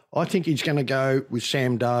theme, I think he's going to go with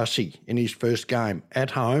Sam Darcy in his first game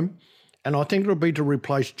at home, and I think it'll be to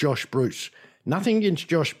replace Josh Bruce. Nothing against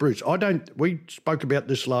Josh Bruce. We spoke about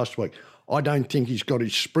this last week. I don't think he's got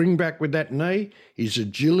his spring back with that knee, his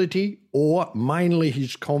agility, or mainly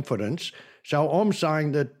his confidence. So I'm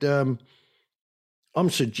saying that I'm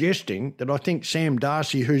suggesting that I think Sam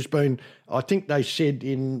Darcy, who's been, I think they said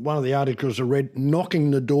in one of the articles I read,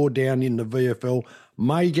 knocking the door down in the VFL,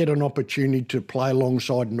 may get an opportunity to play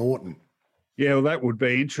alongside Norton. Yeah, well, that would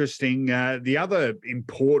be interesting. The other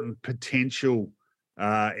important potential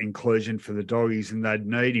inclusion for the Doggies, and they'd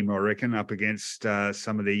need him, I reckon, up against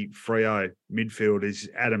some of the Freo midfield, is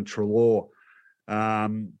Adam Treloar.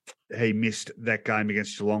 He missed that game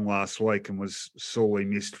against Geelong last week and was sorely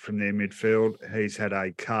missed from their midfield. He's had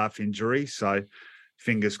a calf injury, so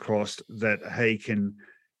fingers crossed that he can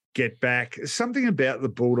get back. Something about the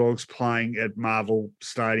Bulldogs playing at Marvel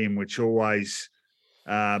Stadium, which always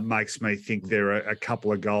makes me think they're a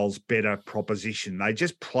couple of goals better proposition. They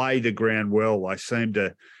just play the ground well. They seem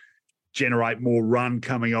to generate more run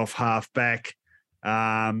coming off half back.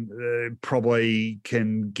 Probably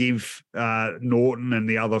can give Norton and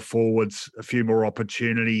the other forwards a few more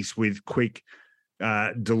opportunities with quick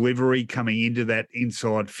delivery coming into that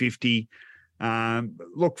inside 50.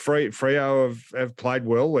 Look, Freo have played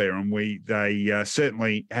well there, and they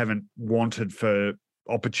certainly haven't wanted for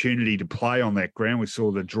opportunity to play on that ground. We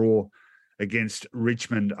saw the draw against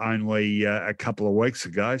Richmond only a couple of weeks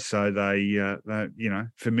ago, so they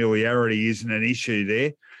familiarity isn't an issue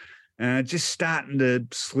there. Just starting to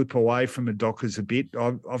slip away from the Dockers a bit.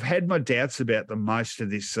 I've had my doubts about them most of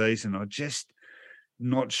this season. I'm just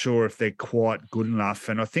not sure if they're quite good enough.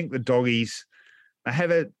 And I think the Doggies, they have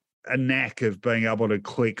a knack of being able to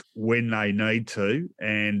click when they need to,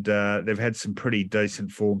 and they've had some pretty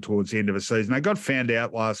decent form towards the end of the season. They got found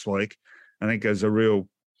out last week. I think there's a real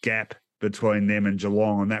gap between them and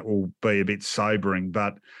Geelong, and that will be a bit sobering.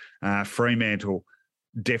 But Fremantle,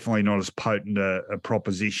 definitely not as potent a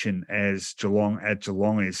proposition as Geelong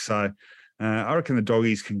is. So I reckon the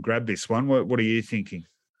Doggies can grab this one. What are you thinking?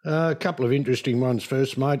 A couple of interesting ones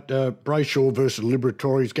first, mate. Brayshaw versus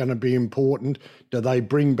Liberatory is going to be important. Do they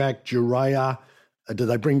bring back Jurea? Do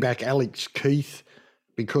they bring back Alex Keith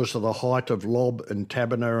because of the height of Lobb and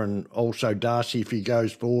Taberner, and also Darcy if he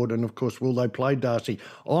goes forward? And, of course, will they play Darcy?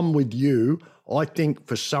 I'm with you. I think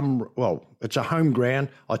it's a home ground.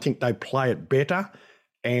 I think they play it better.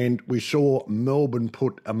 And we saw Melbourne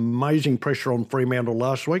put amazing pressure on Fremantle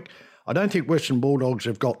last week. I don't think Western Bulldogs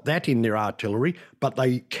have got that in their artillery, but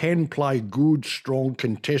they can play good, strong,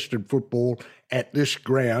 contested football at this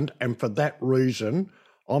ground. And for that reason,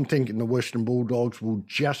 I'm thinking the Western Bulldogs will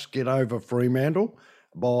just get over Fremantle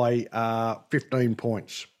by 15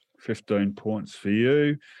 points. 15 points for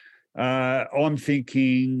you. I'm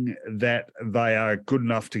thinking that they are good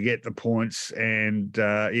enough to get the points, and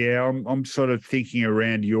I'm sort of thinking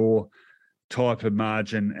around your type of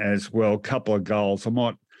margin as well. Couple of goals. I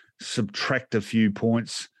might subtract a few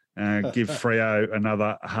points, give Freo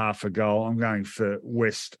another half a goal. I'm going for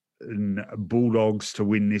Western Bulldogs to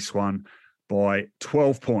win this one by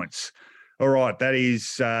 12 points. All right, that is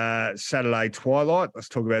Saturday twilight. Let's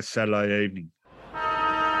talk about Saturday evening.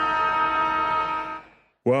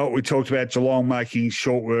 Well, we talked about Geelong making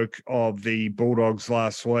short work of the Bulldogs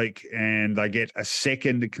last week, and they get a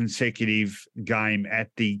second consecutive game at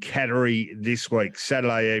the Cattery this week,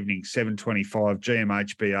 Saturday evening, 7:25,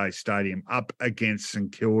 GMHBA Stadium, up against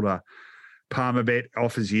St Kilda. Palmerbet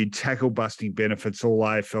offers you tackle-busting benefits all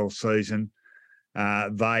AFL season.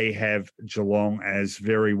 They have Geelong as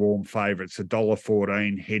very warm favourites,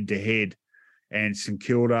 $1.14 head-to-head, and St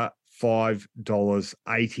Kilda,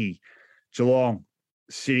 $5.80. Geelong,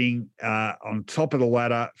 sitting on top of the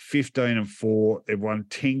ladder, 15-4. They've won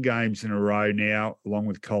 10 games in a row now, along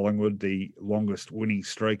with Collingwood, the longest winning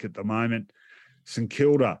streak at the moment. St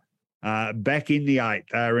Kilda, back in the 8th.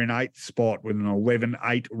 They're in 8th spot with an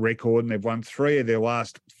 11-8 record, and they've won 3 of their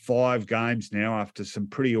last 5 games now after some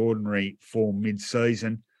pretty ordinary form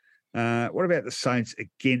mid-season. What about the Saints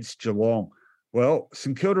against Geelong? Well,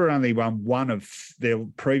 St Kilda only won 1 of their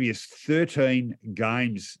previous 13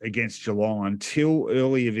 games against Geelong until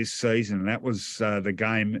earlier this season. And that was the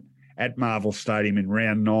game at Marvel Stadium in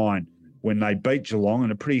round 9 when they beat Geelong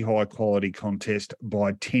in a pretty high-quality contest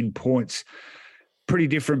by 10 points. Pretty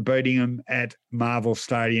different beating them at Marvel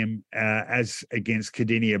Stadium as against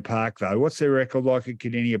Cardinia Park, though. What's their record like at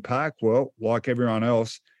Cardinia Park? Well, like everyone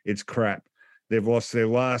else, it's crap. They've lost their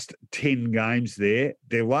last 10 games there.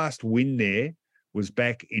 Their last win there was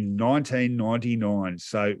back in 1999,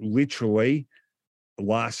 so literally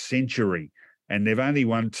last century. And they've only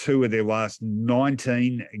won 2 of their last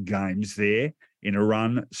 19 games there in a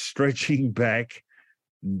run stretching back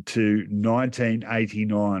to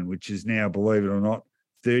 1989, which is now, believe it or not,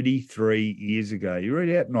 33 years ago. You read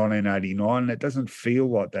out 1989, and it doesn't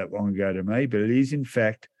feel like that long ago to me, but it is, in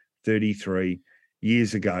fact, 33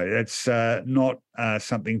 years ago. That's not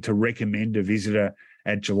something to recommend a visitor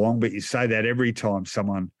at Geelong, but you say that every time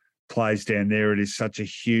someone plays down there. It is such a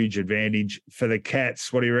huge advantage for the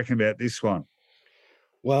Cats. What do you reckon about this one?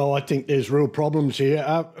 Well, I think there's real problems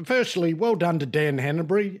here. Firstly, well done to Dan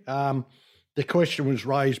Hanbury. The question was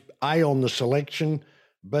raised, A, on the selection,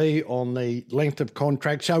 B, on the length of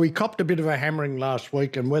contract. So he copped a bit of a hammering last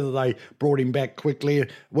week, and whether they brought him back quickly.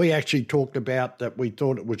 We actually talked about that we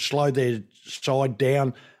thought it would slow their side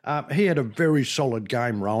down. He had a very solid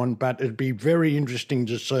game, Rowan, but it'd be very interesting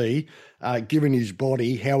to see, given his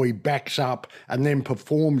body, how he backs up and then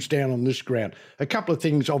performs down on this ground. A couple of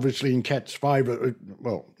things, obviously, in Cat's favour.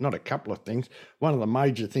 Well, not a couple of things. One of the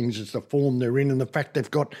major things is the form they're in and the fact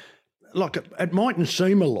they've got, look, it mightn't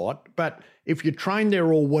seem a lot, but if you train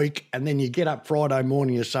there all week and then you get up Friday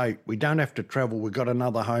morning and say, we don't have to travel, we've got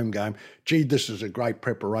another home game, gee, this is a great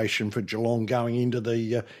preparation for Geelong going into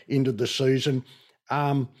the season.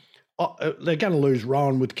 They're going to lose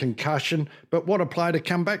Rowan with concussion, but what a player to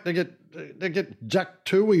come back. They get Jack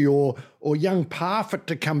Tui or young Parfitt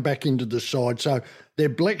to come back into the side. So they're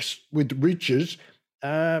blessed with riches.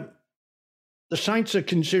 The Saints are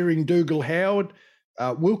considering Dougal Howard.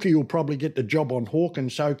 Wilkie will probably get the job on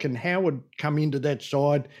Hawkins, so can Howard come into that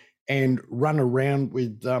side and run around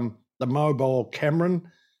with the mobile Cameron?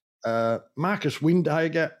 Marcus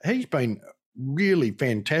Windhager, he's been really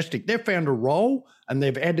fantastic. They've found a role and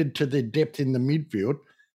they've added to their depth in the midfield.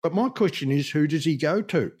 But my question is, who does he go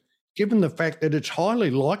to? Given the fact that it's highly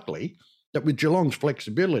likely that with Geelong's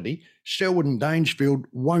flexibility, Selwood and Danesfield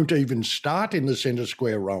won't even start in the centre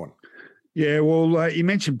square, Rowan. Yeah, well, you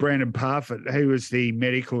mentioned Brandon Parfitt. He was the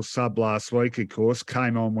medical sub last week, of course,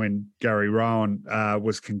 came on when Gary Rowan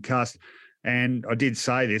was concussed. And I did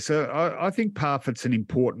say this. I think Parfitt's an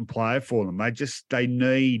important player for them. They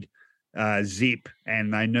need zip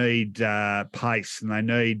and they need pace and they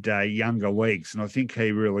need younger legs. And I think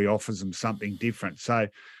he really offers them something different. So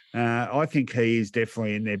I think he is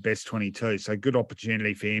definitely in their best 22. So good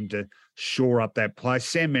opportunity for him to shore up that place.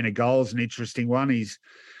 Sam Menegol's an interesting one. He's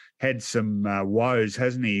had some woes,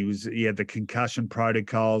 hasn't he? He had the concussion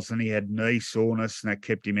protocols and he had knee soreness, and that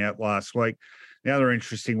kept him out last week. The other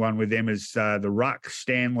interesting one with them is the ruck,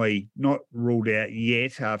 Stanley, not ruled out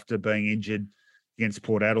yet after being injured against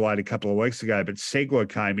Port Adelaide a couple of weeks ago, but Segler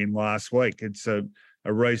came in last week. It's a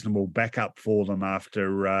reasonable backup for them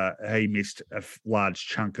after he missed a large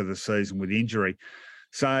chunk of the season with injury.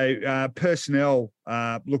 So personnel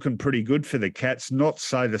looking pretty good for the Cats, not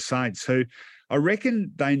so the Saints, who I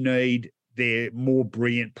reckon they need their more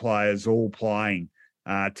brilliant players all playing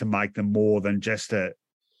to make them more than just I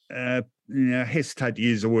hesitate to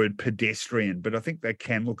use the word pedestrian, but I think they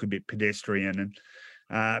can look a bit pedestrian.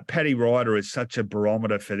 And Paddy Ryder is such a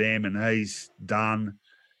barometer for them, and he's done.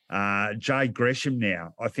 Jay Gresham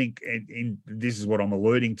now, I think, this is what I'm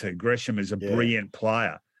alluding to. Gresham is a brilliant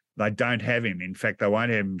player. They don't have him. In fact, they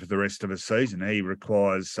won't have him for the rest of the season. He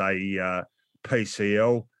requires a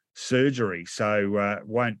PCL surgery, so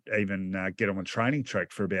won't even get on a training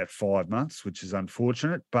track for about 5 months, which is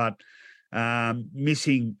unfortunate. But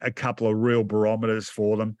missing a couple of real barometers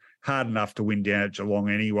for them. Hard enough to win down at Geelong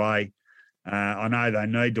anyway. I know they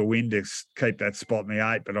need to win to keep that spot in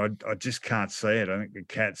the 8, but I just can't see it. I think the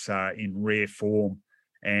Cats are in rare form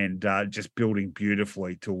and just building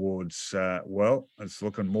beautifully towards, it's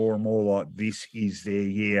looking more and more like this is their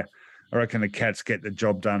year. I reckon the Cats get the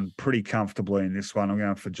job done pretty comfortably in this one. I'm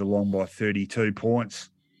going for Geelong by 32 points.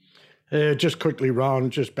 Just quickly, Ron,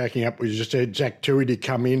 just backing up what you just said, Zach Tui to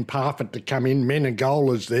come in, Parfitt to come in,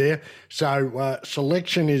 Menegola's there. So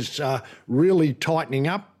selection is really tightening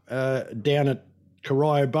up down at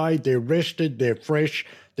Corio Bay. They're rested, they're fresh,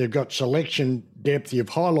 they've got selection depth. You've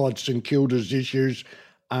highlighted St Kilda's issues.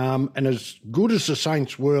 And as good as the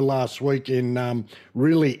Saints were last week in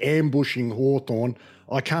really ambushing Hawthorn,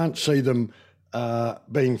 I can't see them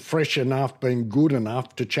being fresh enough, being good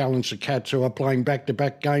enough to challenge the Cats, who are playing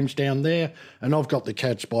back-to-back games down there. And I've got the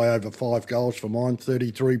Cats by over 5 goals for mine,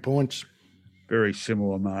 33 points. Very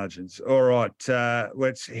similar margins. All right,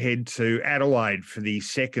 let's head to Adelaide for the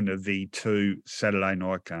second of the 2 Saturday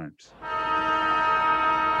night games.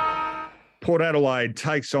 Port Adelaide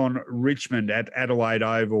takes on Richmond at Adelaide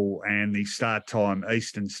Oval, and the start time,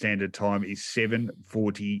 Eastern Standard Time, is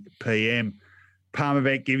 7:40 p.m.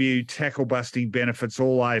 Palmerbet give you tackle-busting benefits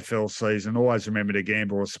all AFL season. Always remember to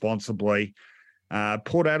gamble responsibly.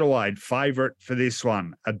 Port Adelaide, favourite for this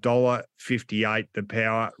one, $1.58 the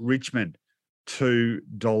power. Richmond,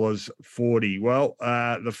 $2.40. Well,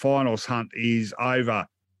 the finals hunt is over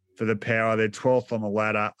for the power. They're 12th on the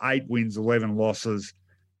ladder, 8 wins, 11 losses,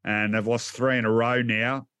 and they've lost 3 in a row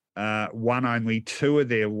now. They have won only 2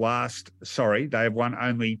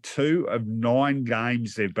 of 9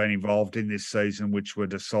 games they've been involved in this season, which were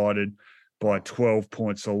decided by 12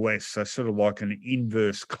 points or less. So sort of like an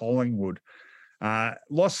inverse Collingwood.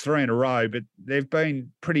 Lost 3 in a row, but they've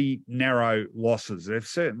been pretty narrow losses. They've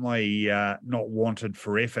certainly not wanted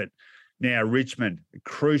for effort. Now, Richmond, a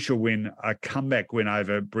crucial win, a comeback win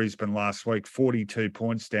over Brisbane last week, 42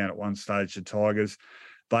 points down at one stage, the Tigers.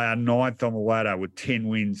 They are 9th on the ladder with 10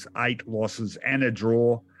 wins, 8 losses and a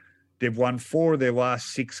draw. They've won 4 of their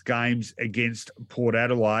last 6 games against Port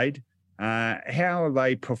Adelaide. How are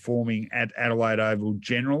they performing at Adelaide Oval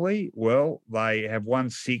generally? Well, they have won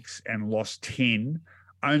 6 and lost 10.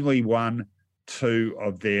 Only won 2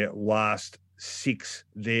 of their last 6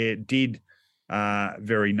 there. Did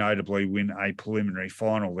very notably win a preliminary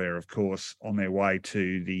final there, of course, on their way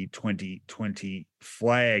to the 2020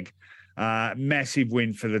 flag. Massive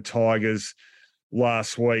win for the Tigers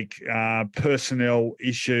last week. Personnel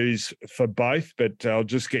issues for both, but I'll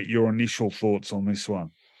just get your initial thoughts on this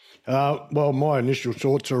one. Well, my initial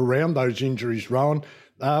thoughts are around those injuries, Rowan.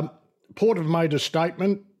 Port have made a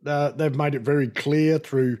statement. They've made it very clear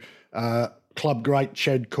through club great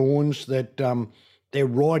Chad Corns that they're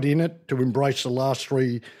right in it to embrace the last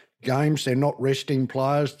 3 games. They're not resting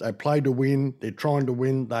players. They play to win. They're trying to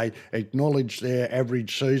win. They acknowledge their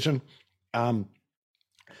average season.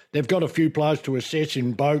 They've got a few players to assess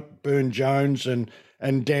in Boak, Burn-Jones and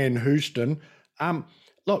Dan Houston.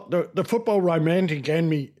 Look, the football romantic and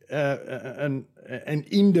me, an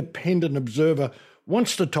independent observer,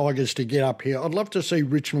 wants the Tigers to get up here. I'd love to see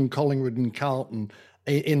Richmond, Collingwood and Carlton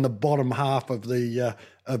in the bottom half of the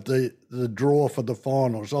draw for the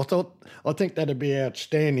finals. I think that'd be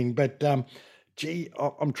outstanding. But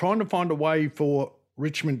I'm trying to find a way for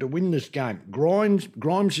Richmond to win this game.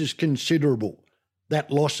 Grimes is considerable. That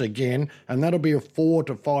loss again, and that'll be a 4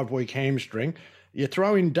 to 5 week hamstring. You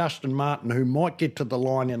throw in Dustin Martin, who might get to the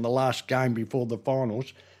line in the last game before the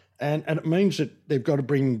finals, and it means that they've got to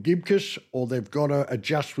bring Gibcus or they've got to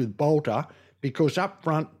adjust with Bolter, because up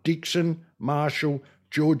front, Dixon, Marshall,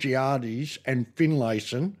 Georgiades and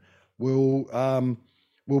Finlayson will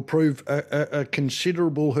prove a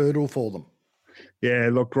considerable hurdle for them. Yeah,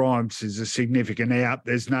 look, Grimes is a significant out.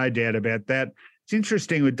 There's no doubt about that. It's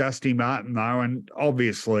interesting with Dusty Martin, though, and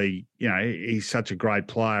obviously, you know, he's such a great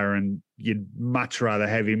player and you'd much rather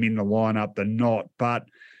have him in the lineup than not. But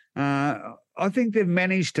I think they've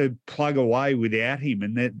managed to plug away without him,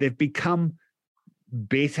 and they've become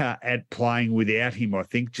better at playing without him, I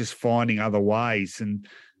think, just finding other ways. And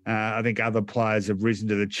I think other players have risen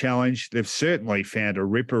to the challenge. They've certainly found a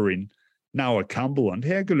ripper in Noah Cumberland.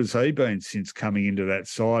 How good has he been since coming into that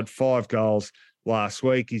side? 5 goals last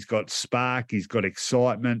week. He's got spark. He's got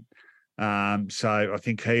excitement. So I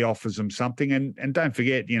think he offers them something. And don't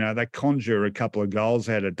forget, you know, they conjure a couple of goals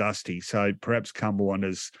out of Dusty. So perhaps Cumberland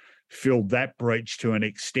has filled that breach to an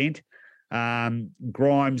extent.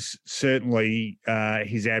 Grimes, certainly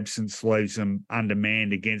his absence leaves them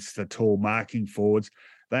undermanned against the tall marking forwards.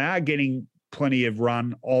 They are getting plenty of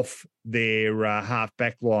run off their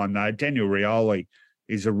half-back line, though. Daniel Rioli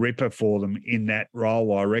is a ripper for them in that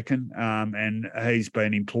role, I reckon, and he's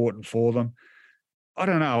been important for them. I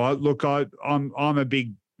don't know. Look, I'm a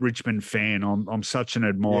big Richmond fan. I'm such an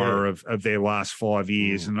admirer of their last 5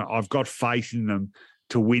 years, and I've got faith in them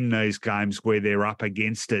to win these games where they're up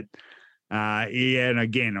against it. Yeah, and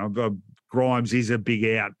again, I've got Grimes is a big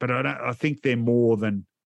out, but I think they're more than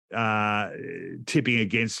tipping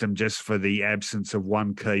against them just for the absence of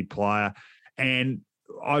one key player. And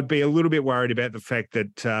I'd be a little bit worried about the fact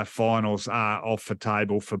that finals are off the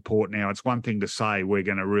table for Port now. It's one thing to say we're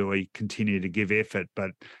going to really continue to give effort,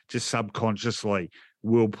 but just subconsciously,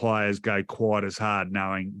 will players go quite as hard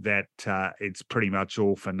knowing that it's pretty much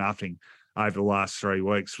all for nothing over the last 3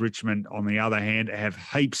 weeks? Richmond, on the other hand, have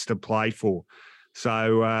heaps to play for.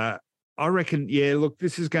 So I reckon, yeah, look,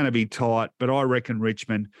 this is going to be tight, but I reckon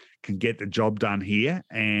Richmond can get the job done here.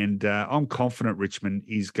 And I'm confident Richmond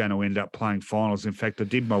is going to end up playing finals. In fact, I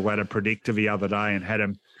did my ladder predictor the other day and had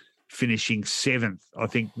them finishing 7th. I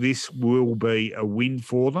think this will be a win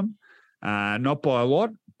for them. Not by a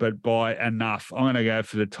lot, but by enough. I'm going to go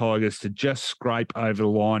for the Tigers to just scrape over the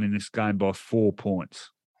line in this game by 4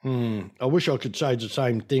 points. I wish I could say the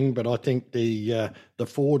same thing, but I think the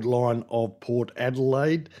forward line of Port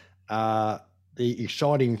Adelaide, the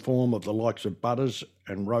exciting form of the likes of Butters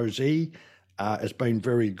and Rosie has been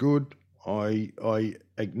very good. I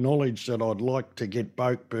acknowledge that I'd like to get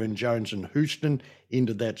Boak, Burne-Jones and Houston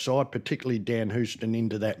into that side, particularly Dan Houston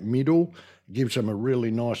into that middle. It gives them a really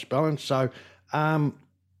nice balance. So the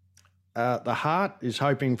heart is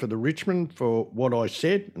hoping for the Richmond for what I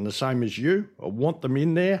said, and the same as you. I want them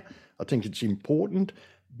in there. I think it's important,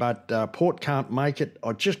 but Port can't make it.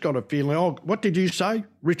 I just got a feeling. Oh, what did you say?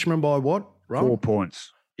 Richmond by what? Right? 4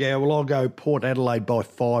 points. Yeah, well, I'll go Port Adelaide by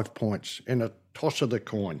 5 points in a toss of the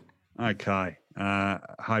coin. Okay.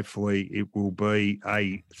 Hopefully it will be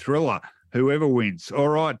a thriller, whoever wins. All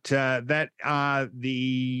right, that are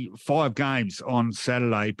the 5 games on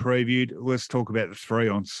Saturday previewed. Let's talk about the 3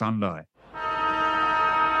 on Sunday.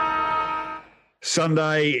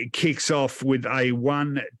 Sunday kicks off with a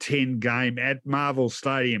 1:10 game at Marvel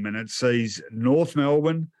Stadium, and it sees North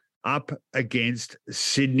Melbourne up against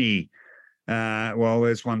Sydney. Well,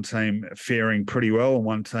 there's one team faring pretty well and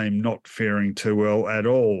one team not faring too well at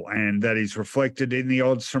all, and that is reflected in the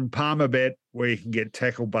odds from Palmerbet, where you can get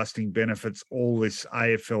tackle-busting benefits all this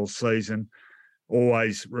AFL season.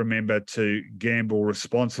 Always remember to gamble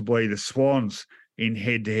responsibly. The Swans in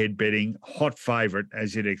head-to-head betting, hot favourite,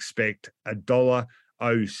 as you'd expect,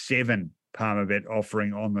 $1.07 Palmerbet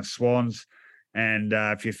offering on the Swans. And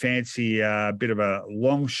if you fancy a bit of a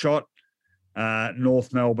long shot,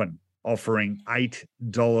 North Melbourne offering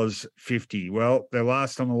 $8.50. Well, they're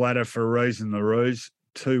last on the ladder for a reason, the Roos.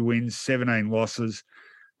 2 wins, 17 losses.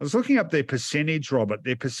 I was looking up their percentage, Robert.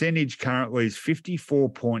 Their percentage currently is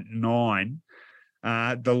 54.9.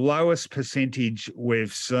 The lowest percentage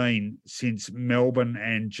we've seen since Melbourne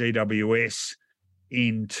and GWS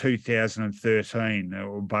in 2013. They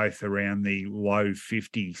were both around the low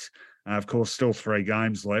 50s. Of course, still 3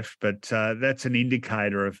 games left, but that's an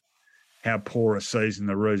indicator of how poor a season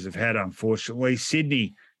the Roos have had, unfortunately.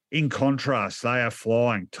 Sydney, in contrast, they are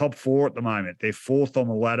flying. Top 4 at the moment. They're 4th on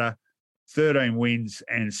the ladder, 13 wins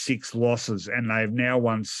and 6 losses, and they've now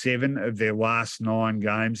won 7 of their last 9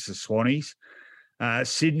 games, the Swannies.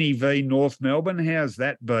 Sydney v North Melbourne, how's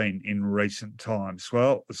that been in recent times?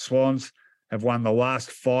 Well, the Swans have won the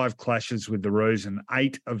last 5 clashes with the Roos and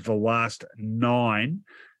 8 of the last 9.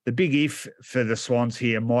 The big if for the Swans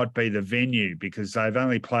here might be the venue, because they've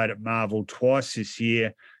only played at Marvel twice this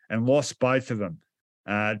year and lost both of them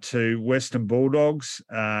to Western Bulldogs,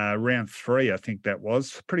 round 3, I think that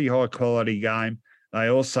was. Pretty high-quality game. They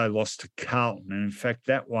also lost to Carlton, and in fact,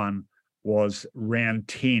 that one was round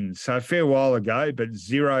 10. So a fair while ago, but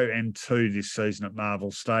 0-2 this season at Marvel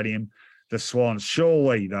Stadium. The Swans,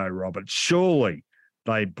 surely though, Robert, surely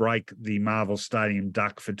they break the Marvel Stadium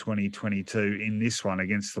duck for 2022 in this one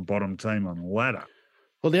against the bottom team on the ladder.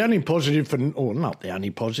 Well, the only positive, or not the only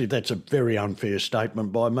positive, that's a very unfair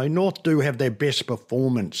statement by me. North do have their best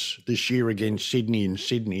performance this year against Sydney in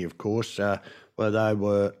Sydney, of course, where they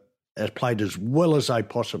were played as well as they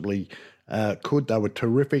possibly could. They were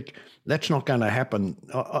terrific. That's not going to happen.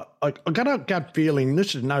 I got a gut feeling,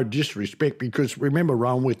 this is no disrespect, because remember,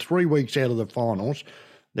 Rowan, we're 3 weeks out of the finals.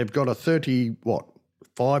 They've got a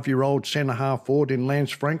 5-year-old centre-half forward in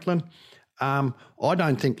Lance Franklin. I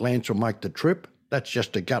don't think Lance will make the trip. That's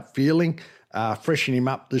just a gut feeling. Freshen him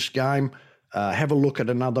up this game. Have a look at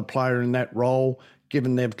another player in that role,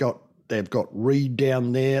 given they've got Reid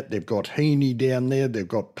down there, they've got Heaney down there, they've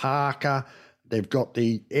got Parker, they've got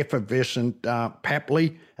the effervescent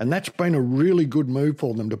Papley, and that's been a really good move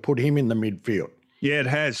for them to put him in the midfield. Yeah, it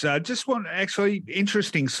has. Just one actually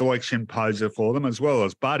interesting selection poser for them, as well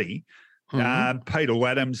as Buddy. Peter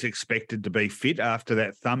Laddam's expected to be fit after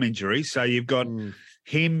that thumb injury. So you've got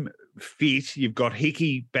him fit. You've got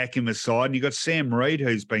Hickey back in the side, and you've got Sam Reid,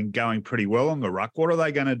 who's been going pretty well on the ruck. What are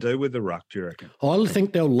they going to do with the ruck, do you reckon? I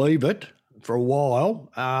think they'll leave it for a while.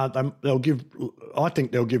 I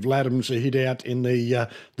think they'll give Laddams a hit out in the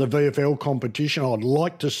VFL competition. I'd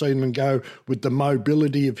like to see them go with the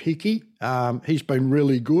mobility of Hickey. He's been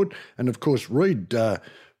really good, and of course Reid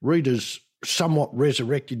has somewhat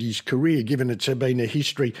resurrected his career, given it's been a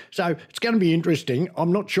history. So it's going to be interesting.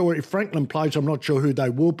 I'm not sure if Franklin plays. I'm not sure who they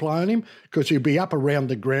will play on him, because he'll be up around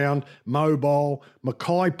the ground, mobile.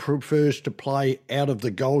 Mackay prefers to play out of the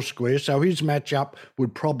goal square, so his matchup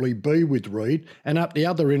would probably be with Reid. And up the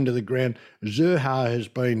other end of the ground, Zurhaar has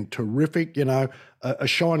been terrific. You know, a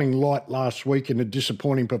shining light last week in a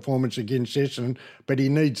disappointing performance against Essendon, but he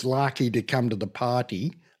needs Larkey to come to the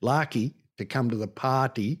party.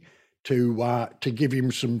 To give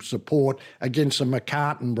him some support against the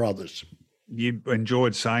McCartan brothers. You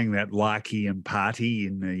enjoyed saying that, Larky and Party,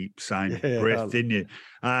 in the same breath, didn't you?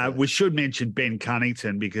 We should mention Ben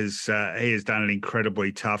Cunnington, because he has done it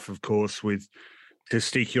incredibly tough, of course, with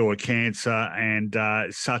testicular cancer, and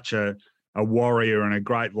such a warrior and a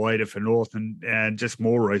great leader for North. And just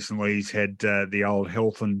more recently, he's had the old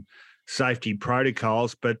health and safety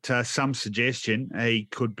protocols, but some suggestion he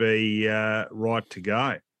could be right to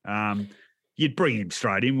go. You'd bring him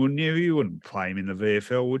straight in, wouldn't you? You wouldn't play him in the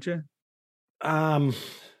VFL, would you?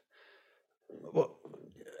 Well,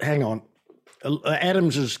 hang on.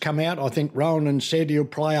 Adams has come out, I think Rowan, and said he'll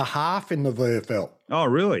play a half in the VFL. Oh,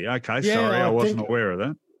 really? Okay, yeah, sorry, I wasn't aware of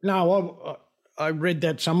that. No, I read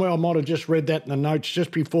that somewhere. I might have just read that in the notes just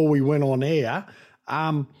before we went on air.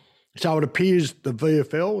 So it appears the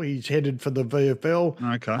VFL, he's headed for the VFL.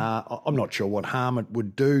 Okay. I'm not sure what harm it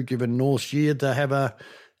would do, given North's year, to have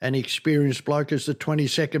an experienced bloke as the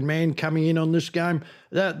 22nd man coming in on this game.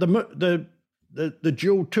 The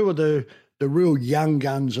dual, two of the real young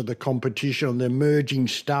guns of the competition, the emerging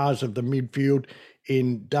stars of the midfield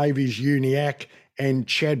in Davies Uniacke and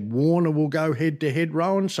Chad Warner will go head-to-head,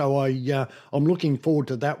 Rowan. So I'm looking forward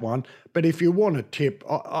to that one. But if you want a tip,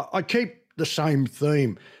 I keep the same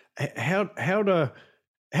theme. How do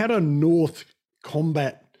North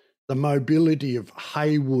combat the mobility of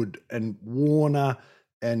Haywood and Warner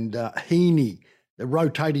and Heaney? They're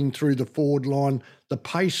rotating through the forward line. The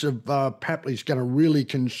pace of Papley is going to really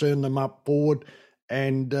concern them up forward,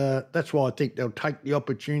 and that's why I think they'll take the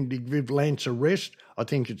opportunity to give Lance a rest. I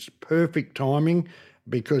think it's perfect timing,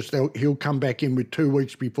 because he'll come back in with 2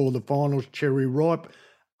 weeks before the finals, cherry ripe.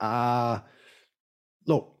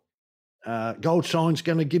 Goldsign's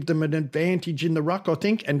going to give them an advantage in the ruck, I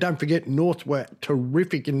think. And don't forget, North were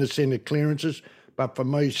terrific in the centre clearances. But for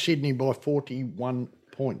me, Sydney by 41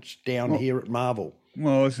 points down here at Marvel.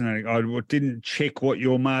 Well, isn't it? I didn't check what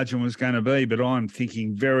your margin was going to be, but I'm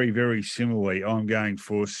thinking very, very similarly. I'm going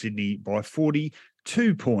for Sydney by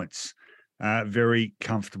 42 points. Very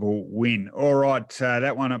comfortable win. All right,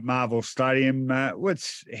 that one at Marvel Stadium.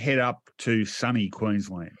 Let's head up to sunny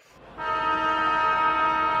Queensland.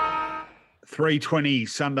 3:20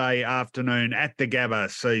 Sunday afternoon at the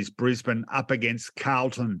Gabba sees Brisbane up against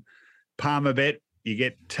Carlton. Palmerbet, you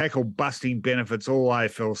get tackle-busting benefits all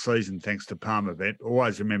AFL season thanks to Palmerbet.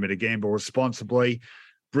 Always remember to gamble responsibly.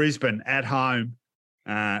 Brisbane at home,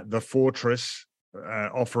 the Fortress,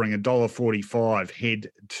 offering $1.45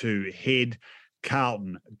 head-to-head.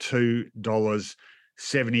 Carlton,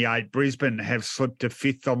 $2.78. Brisbane have slipped to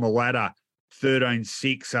fifth on the ladder,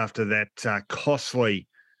 13-6 after that costly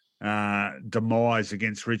demise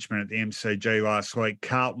against Richmond at the MCG last week.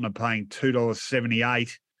 Carlton are paying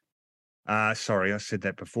 $2.78. Sorry, I said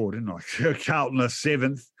that before, didn't I? Carlton are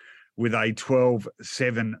seventh with a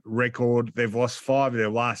 12-7 record. They've lost 5 of their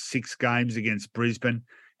last 6 games against Brisbane.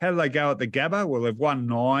 How do they go at the Gabba? Well, they've won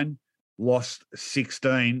 9, lost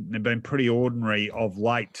 16. They've been pretty ordinary of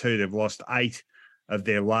late too. They've lost 8 of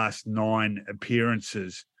their last 9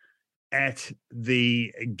 appearances at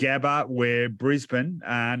the Gabba, where Brisbane,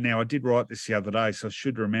 now I did write this the other day, so I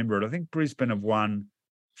should remember it. I think Brisbane have won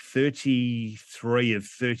 33 of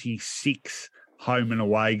 36 home and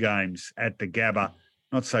away games at the Gabba.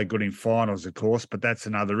 Not so good in finals, of course, but that's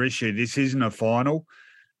another issue. This isn't a final.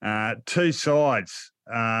 2 sides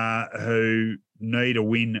who need a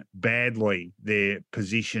win badly. Their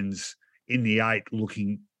positions in the 8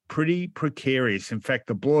 looking pretty precarious. In fact,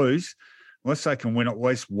 the Blues, unless they can win at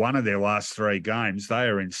least one of their last 3 games, they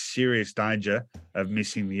are in serious danger of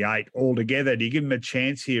missing the 8 altogether. Do you give them a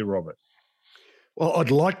chance here, Robert? Well,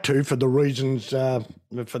 I'd like to, for the reasons, for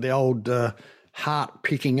the old heart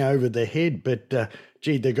picking over the head. But,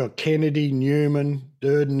 they've got Kennedy, Newman,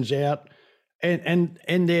 Durden's out. And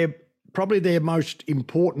their probably their most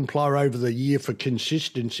important player over the year for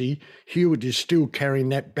consistency, Hewitt, is still carrying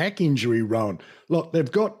that back injury, Rowan. Look,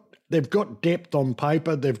 they've got depth on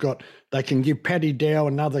paper. They can give Paddy Dow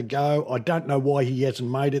another go. I don't know why he hasn't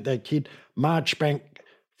made it, that kid. Marchbank,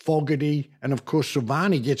 Fogarty, and of course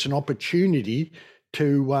Silvani gets an opportunity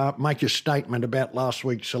to make a statement about last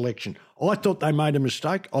week's selection. I thought they made a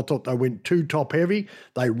mistake. I thought they went too top heavy.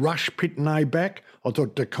 They rushed Pitney back. I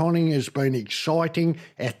thought De Koning has been exciting,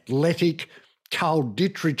 athletic, Carl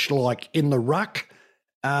Dittrich-like in the ruck,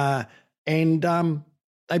 and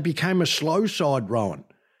they became a slow side, Rowan.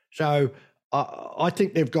 So I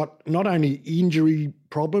think they've got not only injury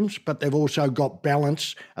problems, but they've also got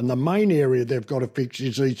balance, and the main area they've got to fix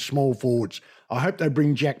is these small forwards. I hope they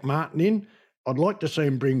bring Jack Martin in. I'd like to see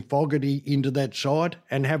him bring Fogarty into that side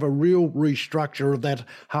and have a real restructure of that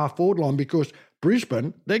half-forward line, because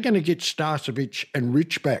Brisbane, they're going to get Starcevic and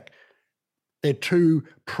Rich back. They're two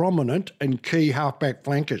prominent and key halfback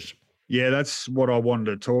flankers. Yeah, that's what I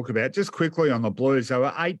wanted to talk about. Just quickly on the Blues, they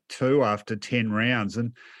were 8-2 after 10 rounds.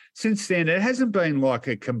 And since then, it hasn't been like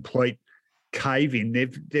a complete cave-in.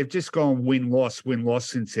 They've just gone win-loss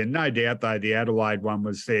since then. No doubt, though, the Adelaide one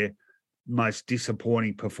was their most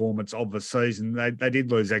disappointing performance of the season. They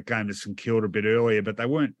did lose that game to St Kilda a bit earlier, but they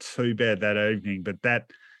weren't too bad that evening. But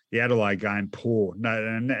the Adelaide game, poor. No,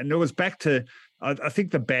 and it was back to, I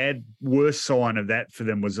think the worst sign of that for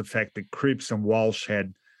them was the fact that Cripps and Walsh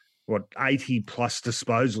had, 80 plus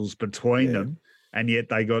disposals between them, and yet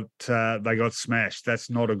they got smashed. That's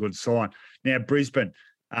not a good sign. Now, Brisbane,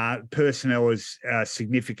 personnel is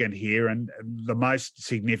significant here, and the most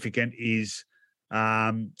significant is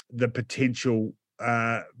the potential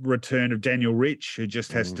return of Daniel Rich, who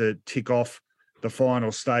just has to tick off the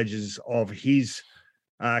final stages of his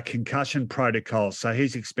concussion protocol. So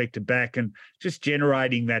he's expected back, and just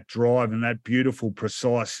generating that drive and that beautiful,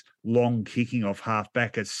 precise, long kicking off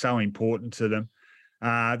half-back is so important to them.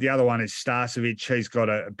 The other one is Starcevic. He's got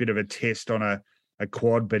a bit of a test on a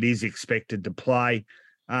quad, but is expected to play.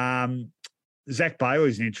 Zach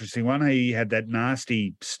Bailey's an interesting one. He had that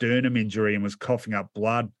nasty sternum injury and was coughing up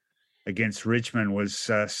blood against Richmond, was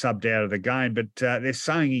subbed out of the game. But they're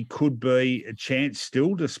saying he could be a chance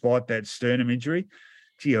still despite that sternum injury.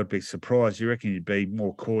 Gee, I'd be surprised. You reckon you'd be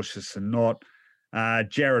more cautious than not.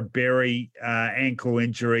 Jared Berry, ankle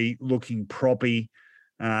injury, looking proppy.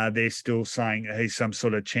 They're still saying he's some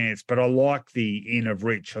sort of chance. But I like the in of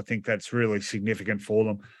Rich. I think that's really significant for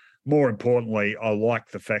them. More importantly, I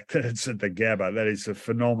like the fact that it's at the Gabba. That is a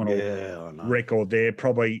phenomenal record there,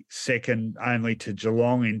 probably second only to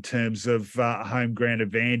Geelong in terms of home ground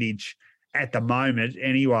advantage at the moment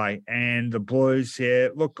anyway. And the Blues,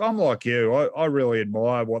 look, I'm like you. I really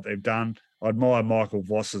admire what they've done. I admire Michael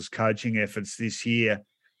Voss's coaching efforts this year.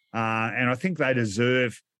 And I think they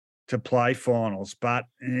deserve to play finals. But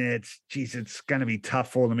it's going to be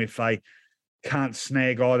tough for them if they can't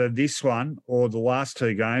snag either this one or the last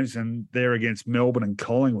two games, and they're against Melbourne and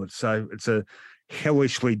Collingwood. So it's a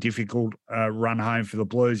hellishly difficult run home for the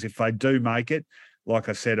Blues. If they do make it, like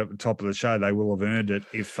I said at the top of the show, they will have earned it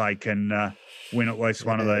if they can win at least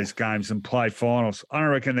one of those games and play finals. I don't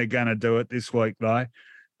reckon they're going to do it this week, though.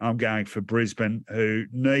 I'm going for Brisbane, who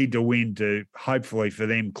need to win to, hopefully for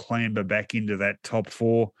them, clamber back into that top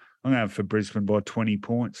four. I'm going for Brisbane by 20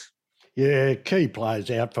 points. Yeah, key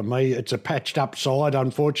players out for me. It's a patched up side,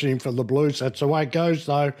 unfortunately, for the Blues. That's the way it goes,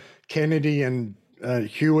 though. Kennedy and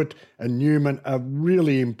Hewitt and Newman are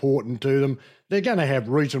really important to them. They're going to have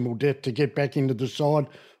reasonable depth to get back into the side.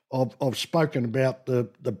 I've spoken about the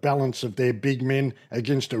balance of their big men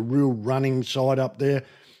against a real running side up there.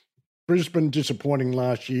 Brisbane, disappointing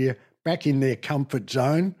last year, back in their comfort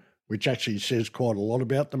zone, which actually says quite a lot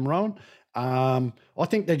about them, Rowan. I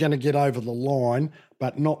think they're going to get over the line,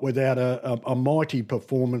 but not without a mighty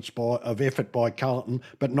performance of effort by Carlton,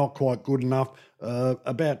 but not quite good enough.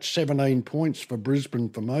 About 17 points for Brisbane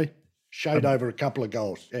for me. Showed over a couple of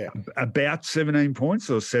goals, yeah. About 17 points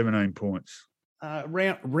or 17 points?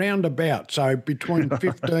 Round about, so between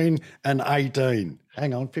 15 and 18.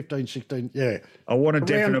 Hang on, 15, 16, yeah. I want a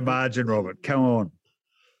definite margin, Robert. Come on.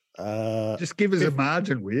 Just give us a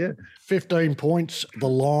margin, will you? 15 points, the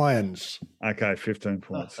Lions. Okay, 15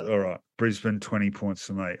 points. All right. Brisbane, 20 points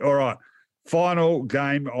for me. All right. Final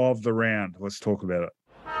game of the round. Let's talk about it.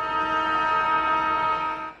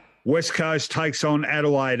 West Coast takes on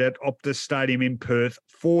Adelaide at Optus Stadium in Perth,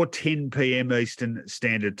 4:10 p.m. Eastern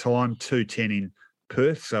Standard Time, 2:10 in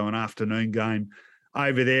Perth, so an afternoon game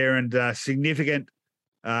over there, and significant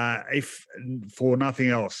if for nothing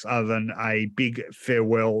else other than a big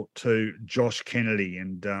farewell to Josh Kennedy,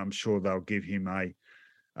 and I'm sure they'll give him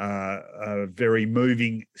a very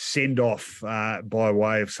moving send-off by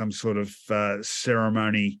way of some sort of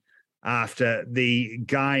ceremony after the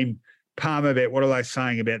game. Palmerbet, what are they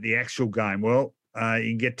saying about the actual game? Well,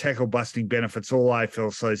 you can get tackle-busting benefits all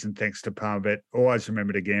AFL season thanks to Palmerbet. Always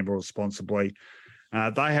remember to gamble responsibly.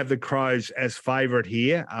 They have the Crows as favourite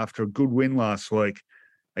here after a good win last week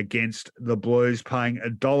against the Blues, paying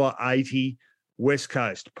 $1.80. West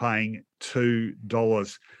Coast paying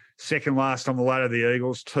 $2. Second last on the ladder, the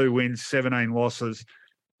Eagles, 2 wins, 17 losses.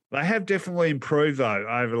 They have definitely improved, though,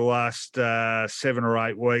 over the last 7 or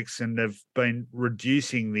 8 weeks, and they've been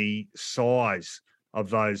reducing the size of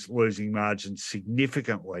those losing margins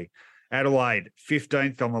significantly. Adelaide,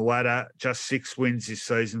 15th on the ladder, just 6 wins this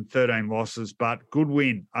season, 13 losses, but good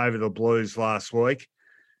win over the Blues last week.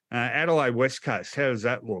 Adelaide West Coast, how does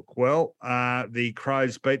that look? Well, the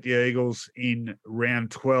Crows beat the Eagles in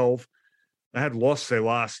round 12. They had lost their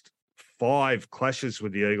last 5 clashes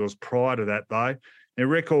with the Eagles prior to that, though. Their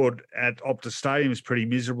record at Optus Stadium is pretty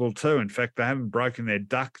miserable too. In fact, they haven't broken their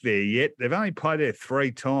duck there yet. They've only played there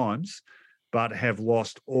 3 times, but have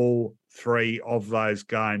lost all 3 of those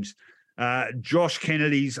games. Josh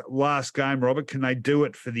Kennedy's last game, Robert, can they do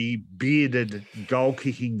it for the bearded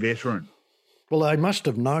goal-kicking veteran? Well, they must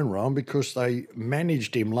have known, Ron, because they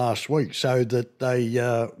managed him last week so that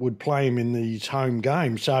they would play him in these home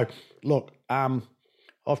games. So, look,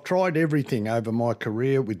 I've tried everything over my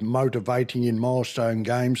career with motivating in milestone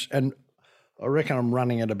games, and I reckon I'm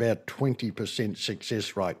running at about 20%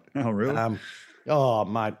 success rate. Oh, really?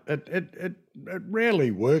 Mate, it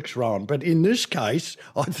rarely works, Ron. But in this case,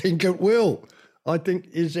 I think it will. I think,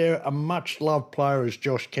 is there a much-loved player as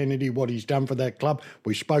Josh Kennedy, what he's done for that club?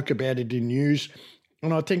 We spoke about it in news,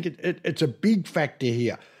 and I think it's a big factor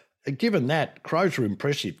here. Given that, Crows were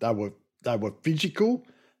impressive. They were physical.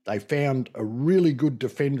 They found a really good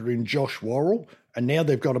defender in Josh Worrell, and now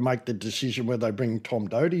they've got to make the decision whether they bring Tom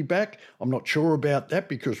Doty back. I'm not sure about that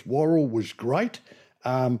because Worrell was great.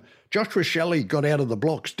 Joshua Shelley got out of the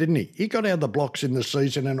blocks, didn't he? He got out of the blocks in the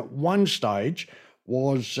season, and at one stage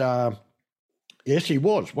was... Yes, he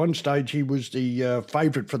was. One stage he was the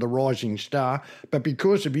favourite for the Rising Star, but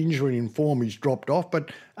because of injury and form, he's dropped off. But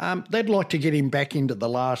they'd like to get him back into the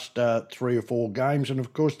last 3 or 4 games. And,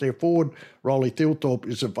 of course, their forward, Rolly Thilthorpe,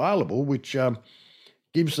 is available, which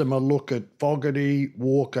gives them a look at Fogarty,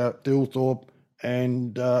 Walker, Thilthorpe,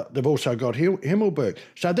 and they've also got Himmelberg.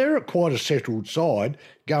 So they're quite a settled side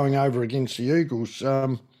going over against the Eagles.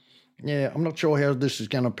 I'm not sure how this is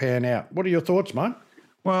going to pan out. What are your thoughts, mate?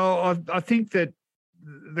 Well, I think that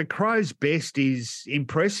the Crows' best is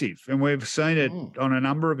impressive, and we've seen it on a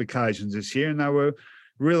number of occasions this year, and they were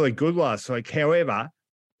really good last week. However,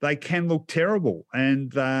 they can look terrible.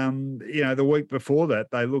 And, the week before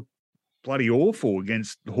that, they looked bloody awful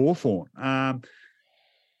against Hawthorn.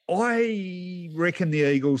 I reckon the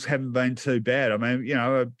Eagles haven't been too bad. I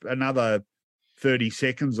mean, another 30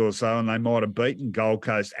 seconds or so, and they might have beaten Gold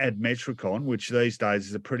Coast at Metricon, which these days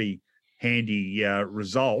is a pretty handy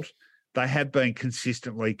result. They have been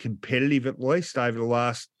consistently competitive, at least over the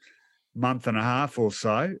last month and a half or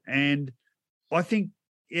so. And I think,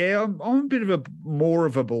 I'm a bit of more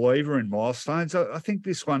of a believer in milestones. I think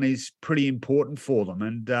this one is pretty important for them.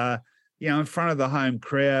 And, in front of the home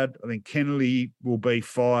crowd, I think Kennedy will be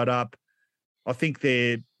fired up. I think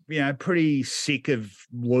they're, pretty sick of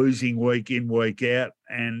losing week in, week out,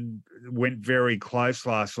 and went very close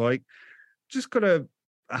last week. Just got a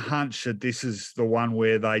hunch that this is the one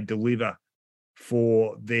where they deliver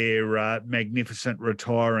for their magnificent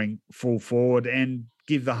retiring full forward and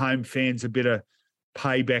give the home fans a bit of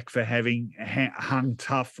payback for having hung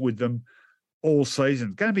tough with them all season.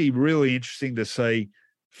 It's going to be really interesting to see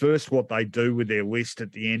first what they do with their list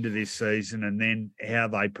at the end of this season and then how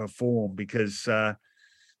they perform, because I'm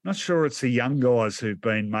not sure it's the young guys who've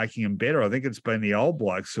been making them better. I think it's been the old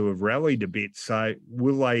blokes who have rallied a bit. So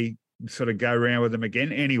will they sort of go around with them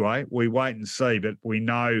again? Anyway, we wait and see, but we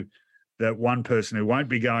know that one person who won't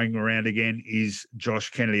be going around again is Josh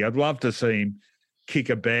Kennedy. I'd love to see him kick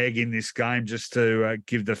a bag in this game just to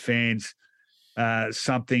give the fans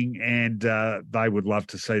something, and they would love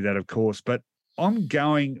to see that, of course. But I'm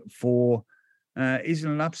going for, is it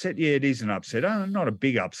an upset? Yeah, it is an upset. Not a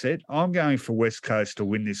big upset. I'm going for West Coast to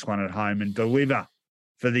win this one at home and deliver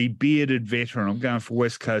for the bearded veteran. I'm going for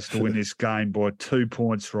West Coast to win this game by 2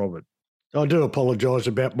 points, Robert. I do apologise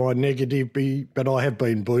about my negative, but I have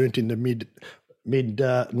been burnt in the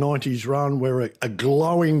mid-90s run, where a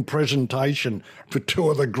glowing presentation for 2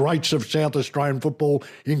 of the greats of South Australian football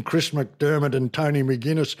in Chris McDermott and Tony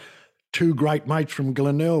McGuinness, 2 great mates from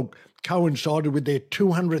Glenelg, coincided with their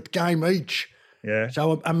 200th game each. Yeah.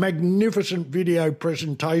 So a magnificent video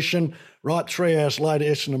presentation. Right, 3 hours later,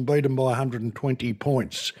 Essendon beat them by 120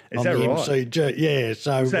 points on that the right? MCG. Yeah.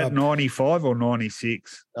 So was that 95 or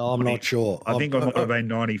 96? I'm not sure. I think it might have been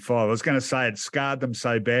 95. I was going to say it scarred them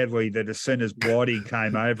so badly that as soon as Whitey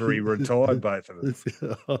came over, he retired both of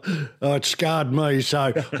them. It scarred me,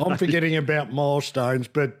 so I'm forgetting about milestones.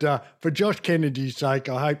 But for Josh Kennedy's sake,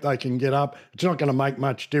 I hope they can get up. It's not going to make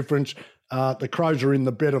much difference. The Crows are in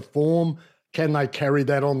the better form. Can they carry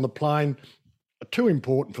that on the plane? Too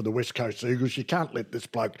important for the West Coast Eagles. You can't let this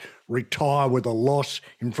bloke retire with a loss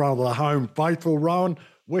in front of the home faithful, Rowan.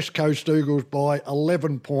 West Coast Eagles by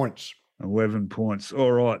 11 points. 11 points.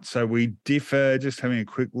 All right. So we differ, just having a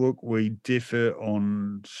quick look, we differ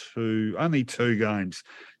on only 2 games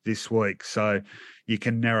this week. So you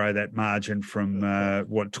can narrow that margin from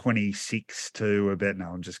 26 to about, no,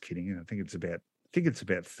 I'm just kidding. I think it's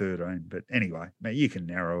about 13. But anyway, you can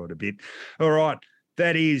narrow it a bit. All right.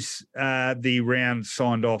 That is the round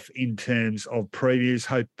signed off in terms of previews.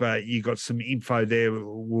 Hope you got some info there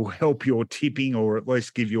will help your tipping or at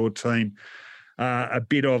least give your team a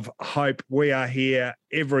bit of hope. We are here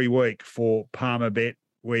every week for Palmer Bet,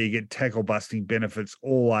 where you get tackle busting benefits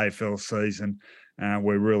all AFL season.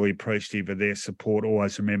 We're really appreciative of their support.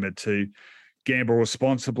 Always remember to gamble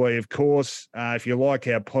responsibly, of course. If you like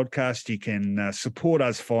our podcast, you can support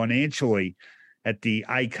us financially at the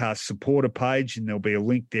Acast supporter page, and there'll be a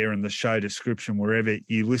link there in the show description wherever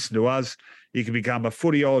you listen to us. You can become a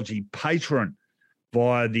Footyology patron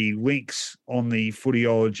via the links on the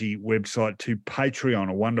Footyology website to Patreon,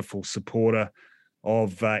 a wonderful supporter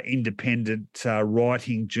of independent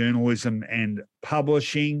writing, journalism and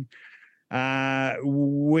publishing.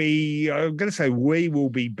 We will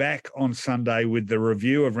be back on Sunday with the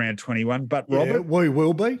review of round 21. But Robert, yeah, we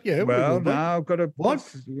will be. Yeah, well, we will be.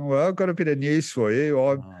 no, I've got a bit of news for you.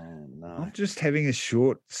 No. I'm just having a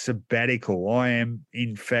short sabbatical. I am,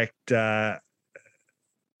 in fact, I'm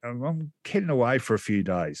heading away for a few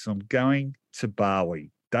days. I'm going to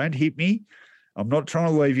Bali. Don't hit me. I'm not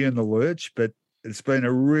trying to leave you in the lurch, but it's been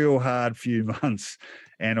a real hard few months.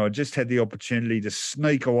 And I just had the opportunity to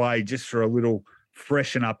sneak away just for a little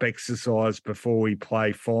freshen up exercise before we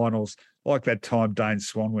play finals. Like that time Dane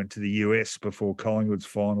Swan went to the US before Collingwood's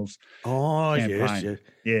finals. Oh, campaign. yes.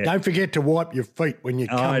 Yeah. Don't forget to wipe your feet when you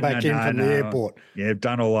come back in from the airport. Yeah, I've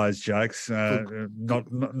done all those jokes.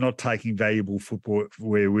 Not taking valuable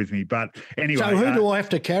footwear with me. But anyway. So who do I have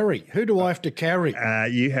to carry?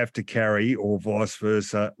 You have to carry, or vice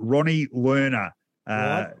versa, Ronnie Lerner.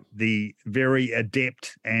 The very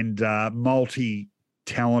adept and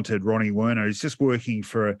multi-talented Ronnie Lerner is just working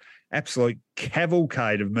for an absolute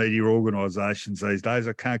cavalcade of media organisations these days.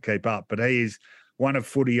 I can't keep up, but he is one of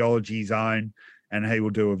Footyology's own, and he will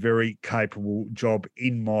do a very capable job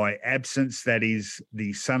in my absence. That is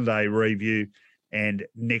the Sunday review and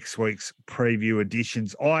next week's preview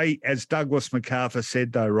editions. As Douglas MacArthur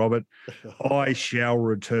said, though, Robert, I shall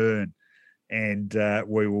return, and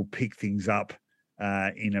we will pick things up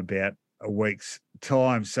in about a week's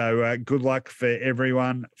time. So good luck for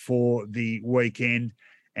everyone for the weekend,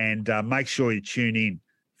 and make sure you tune in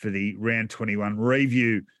for the round 21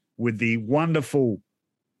 review with the wonderful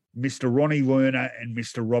Mr. Ronnie Lerner and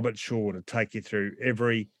Mr. Robert Shaw to take you through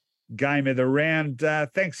every game of the round.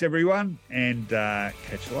 Thanks, everyone, and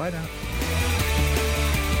catch you later.